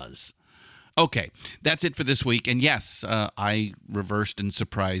still does. Okay, that's it for this week. And yes, I reversed and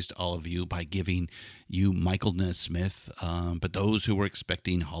surprised all of you by giving you Michael Nesmith. But those who were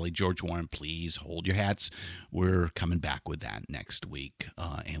expecting Holly George Warren, please hold your hats. We're coming back with that next week.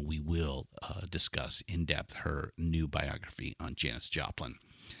 And we will discuss in depth her new biography on Janis Joplin.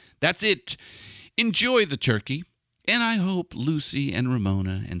 That's it. Enjoy the turkey. And I hope Lucy and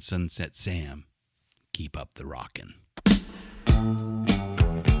Ramona and Sunset Sam keep up the rockin'.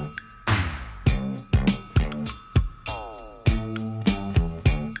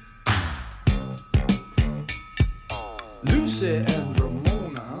 Lucy and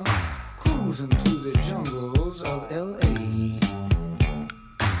Ramona cruising through the jungles of L.A.,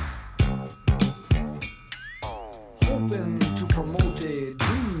 hoping to promote a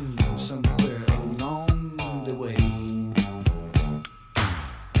dream somewhere along the way.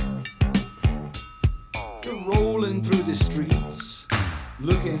 They're rolling through the streets,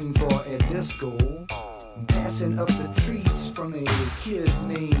 looking for a disco, passing up the treats from a kid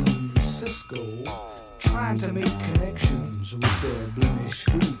named Cisco, trying to make connections with their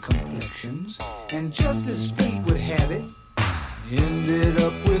blemish-free complexions, and just as fate would have it, ended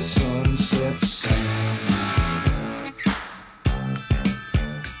up with Sunset Sam.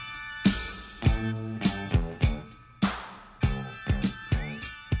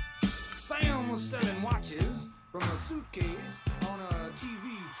 Sam was selling watches from a suitcase on a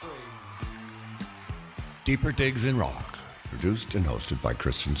TV tray. Deeper Digs in Rock, produced and hosted by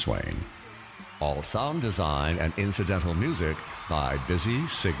Christian Swain. All sound design and incidental music by Busy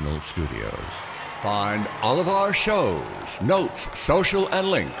Signal Studios. Find all of our shows, notes, social, and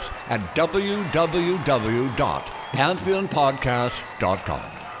links at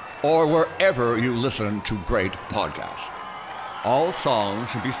www.pantheonpodcast.com or wherever you listen to great podcasts. All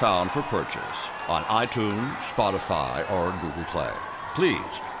songs can be found for purchase on iTunes, Spotify, or Google Play.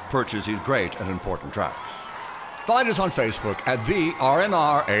 Please purchase these great and important tracks. Find us on Facebook at the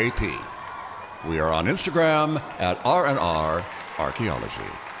RNRAP. We are on Instagram at RNR Archaeology.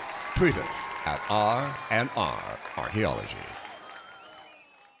 Tweet us at RNR Archaeology.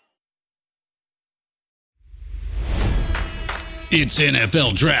 It's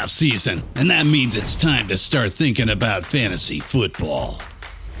NFL draft season, and that means it's time to start thinking about fantasy football.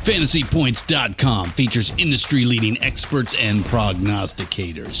 FantasyPoints.com features industry-leading experts and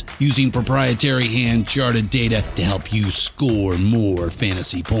prognosticators using proprietary hand-charted data to help you score more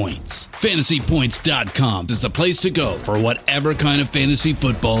fantasy points. FantasyPoints.com is the place to go for whatever kind of fantasy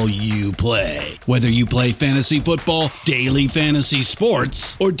football you play. Whether you play fantasy football, daily fantasy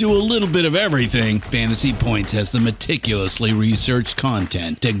sports, or do a little bit of everything, Fantasy Points has the meticulously researched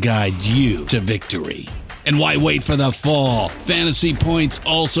content to guide you to victory. And why wait for the fall? Fantasy Points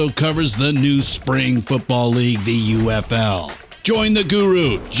also covers the new spring football league, the UFL. Join the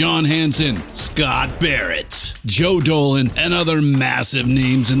guru, John Hansen, Scott Barrett, Joe Dolan, and other massive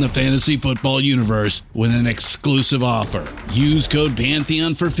names in the fantasy football universe with an exclusive offer. Use code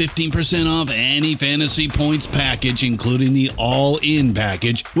Pantheon for 15% off any Fantasy Points package, including the all-in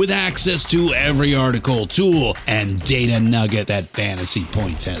package, with access to every article, tool, and data nugget that Fantasy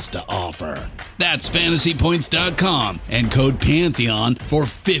Points has to offer. That's FantasyPoints.com and code Pantheon for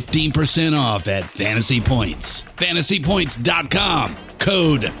 15% off at Fantasy Points. FantasyPoints.com,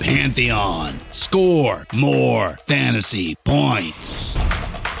 code Pantheon. Score more fantasy points.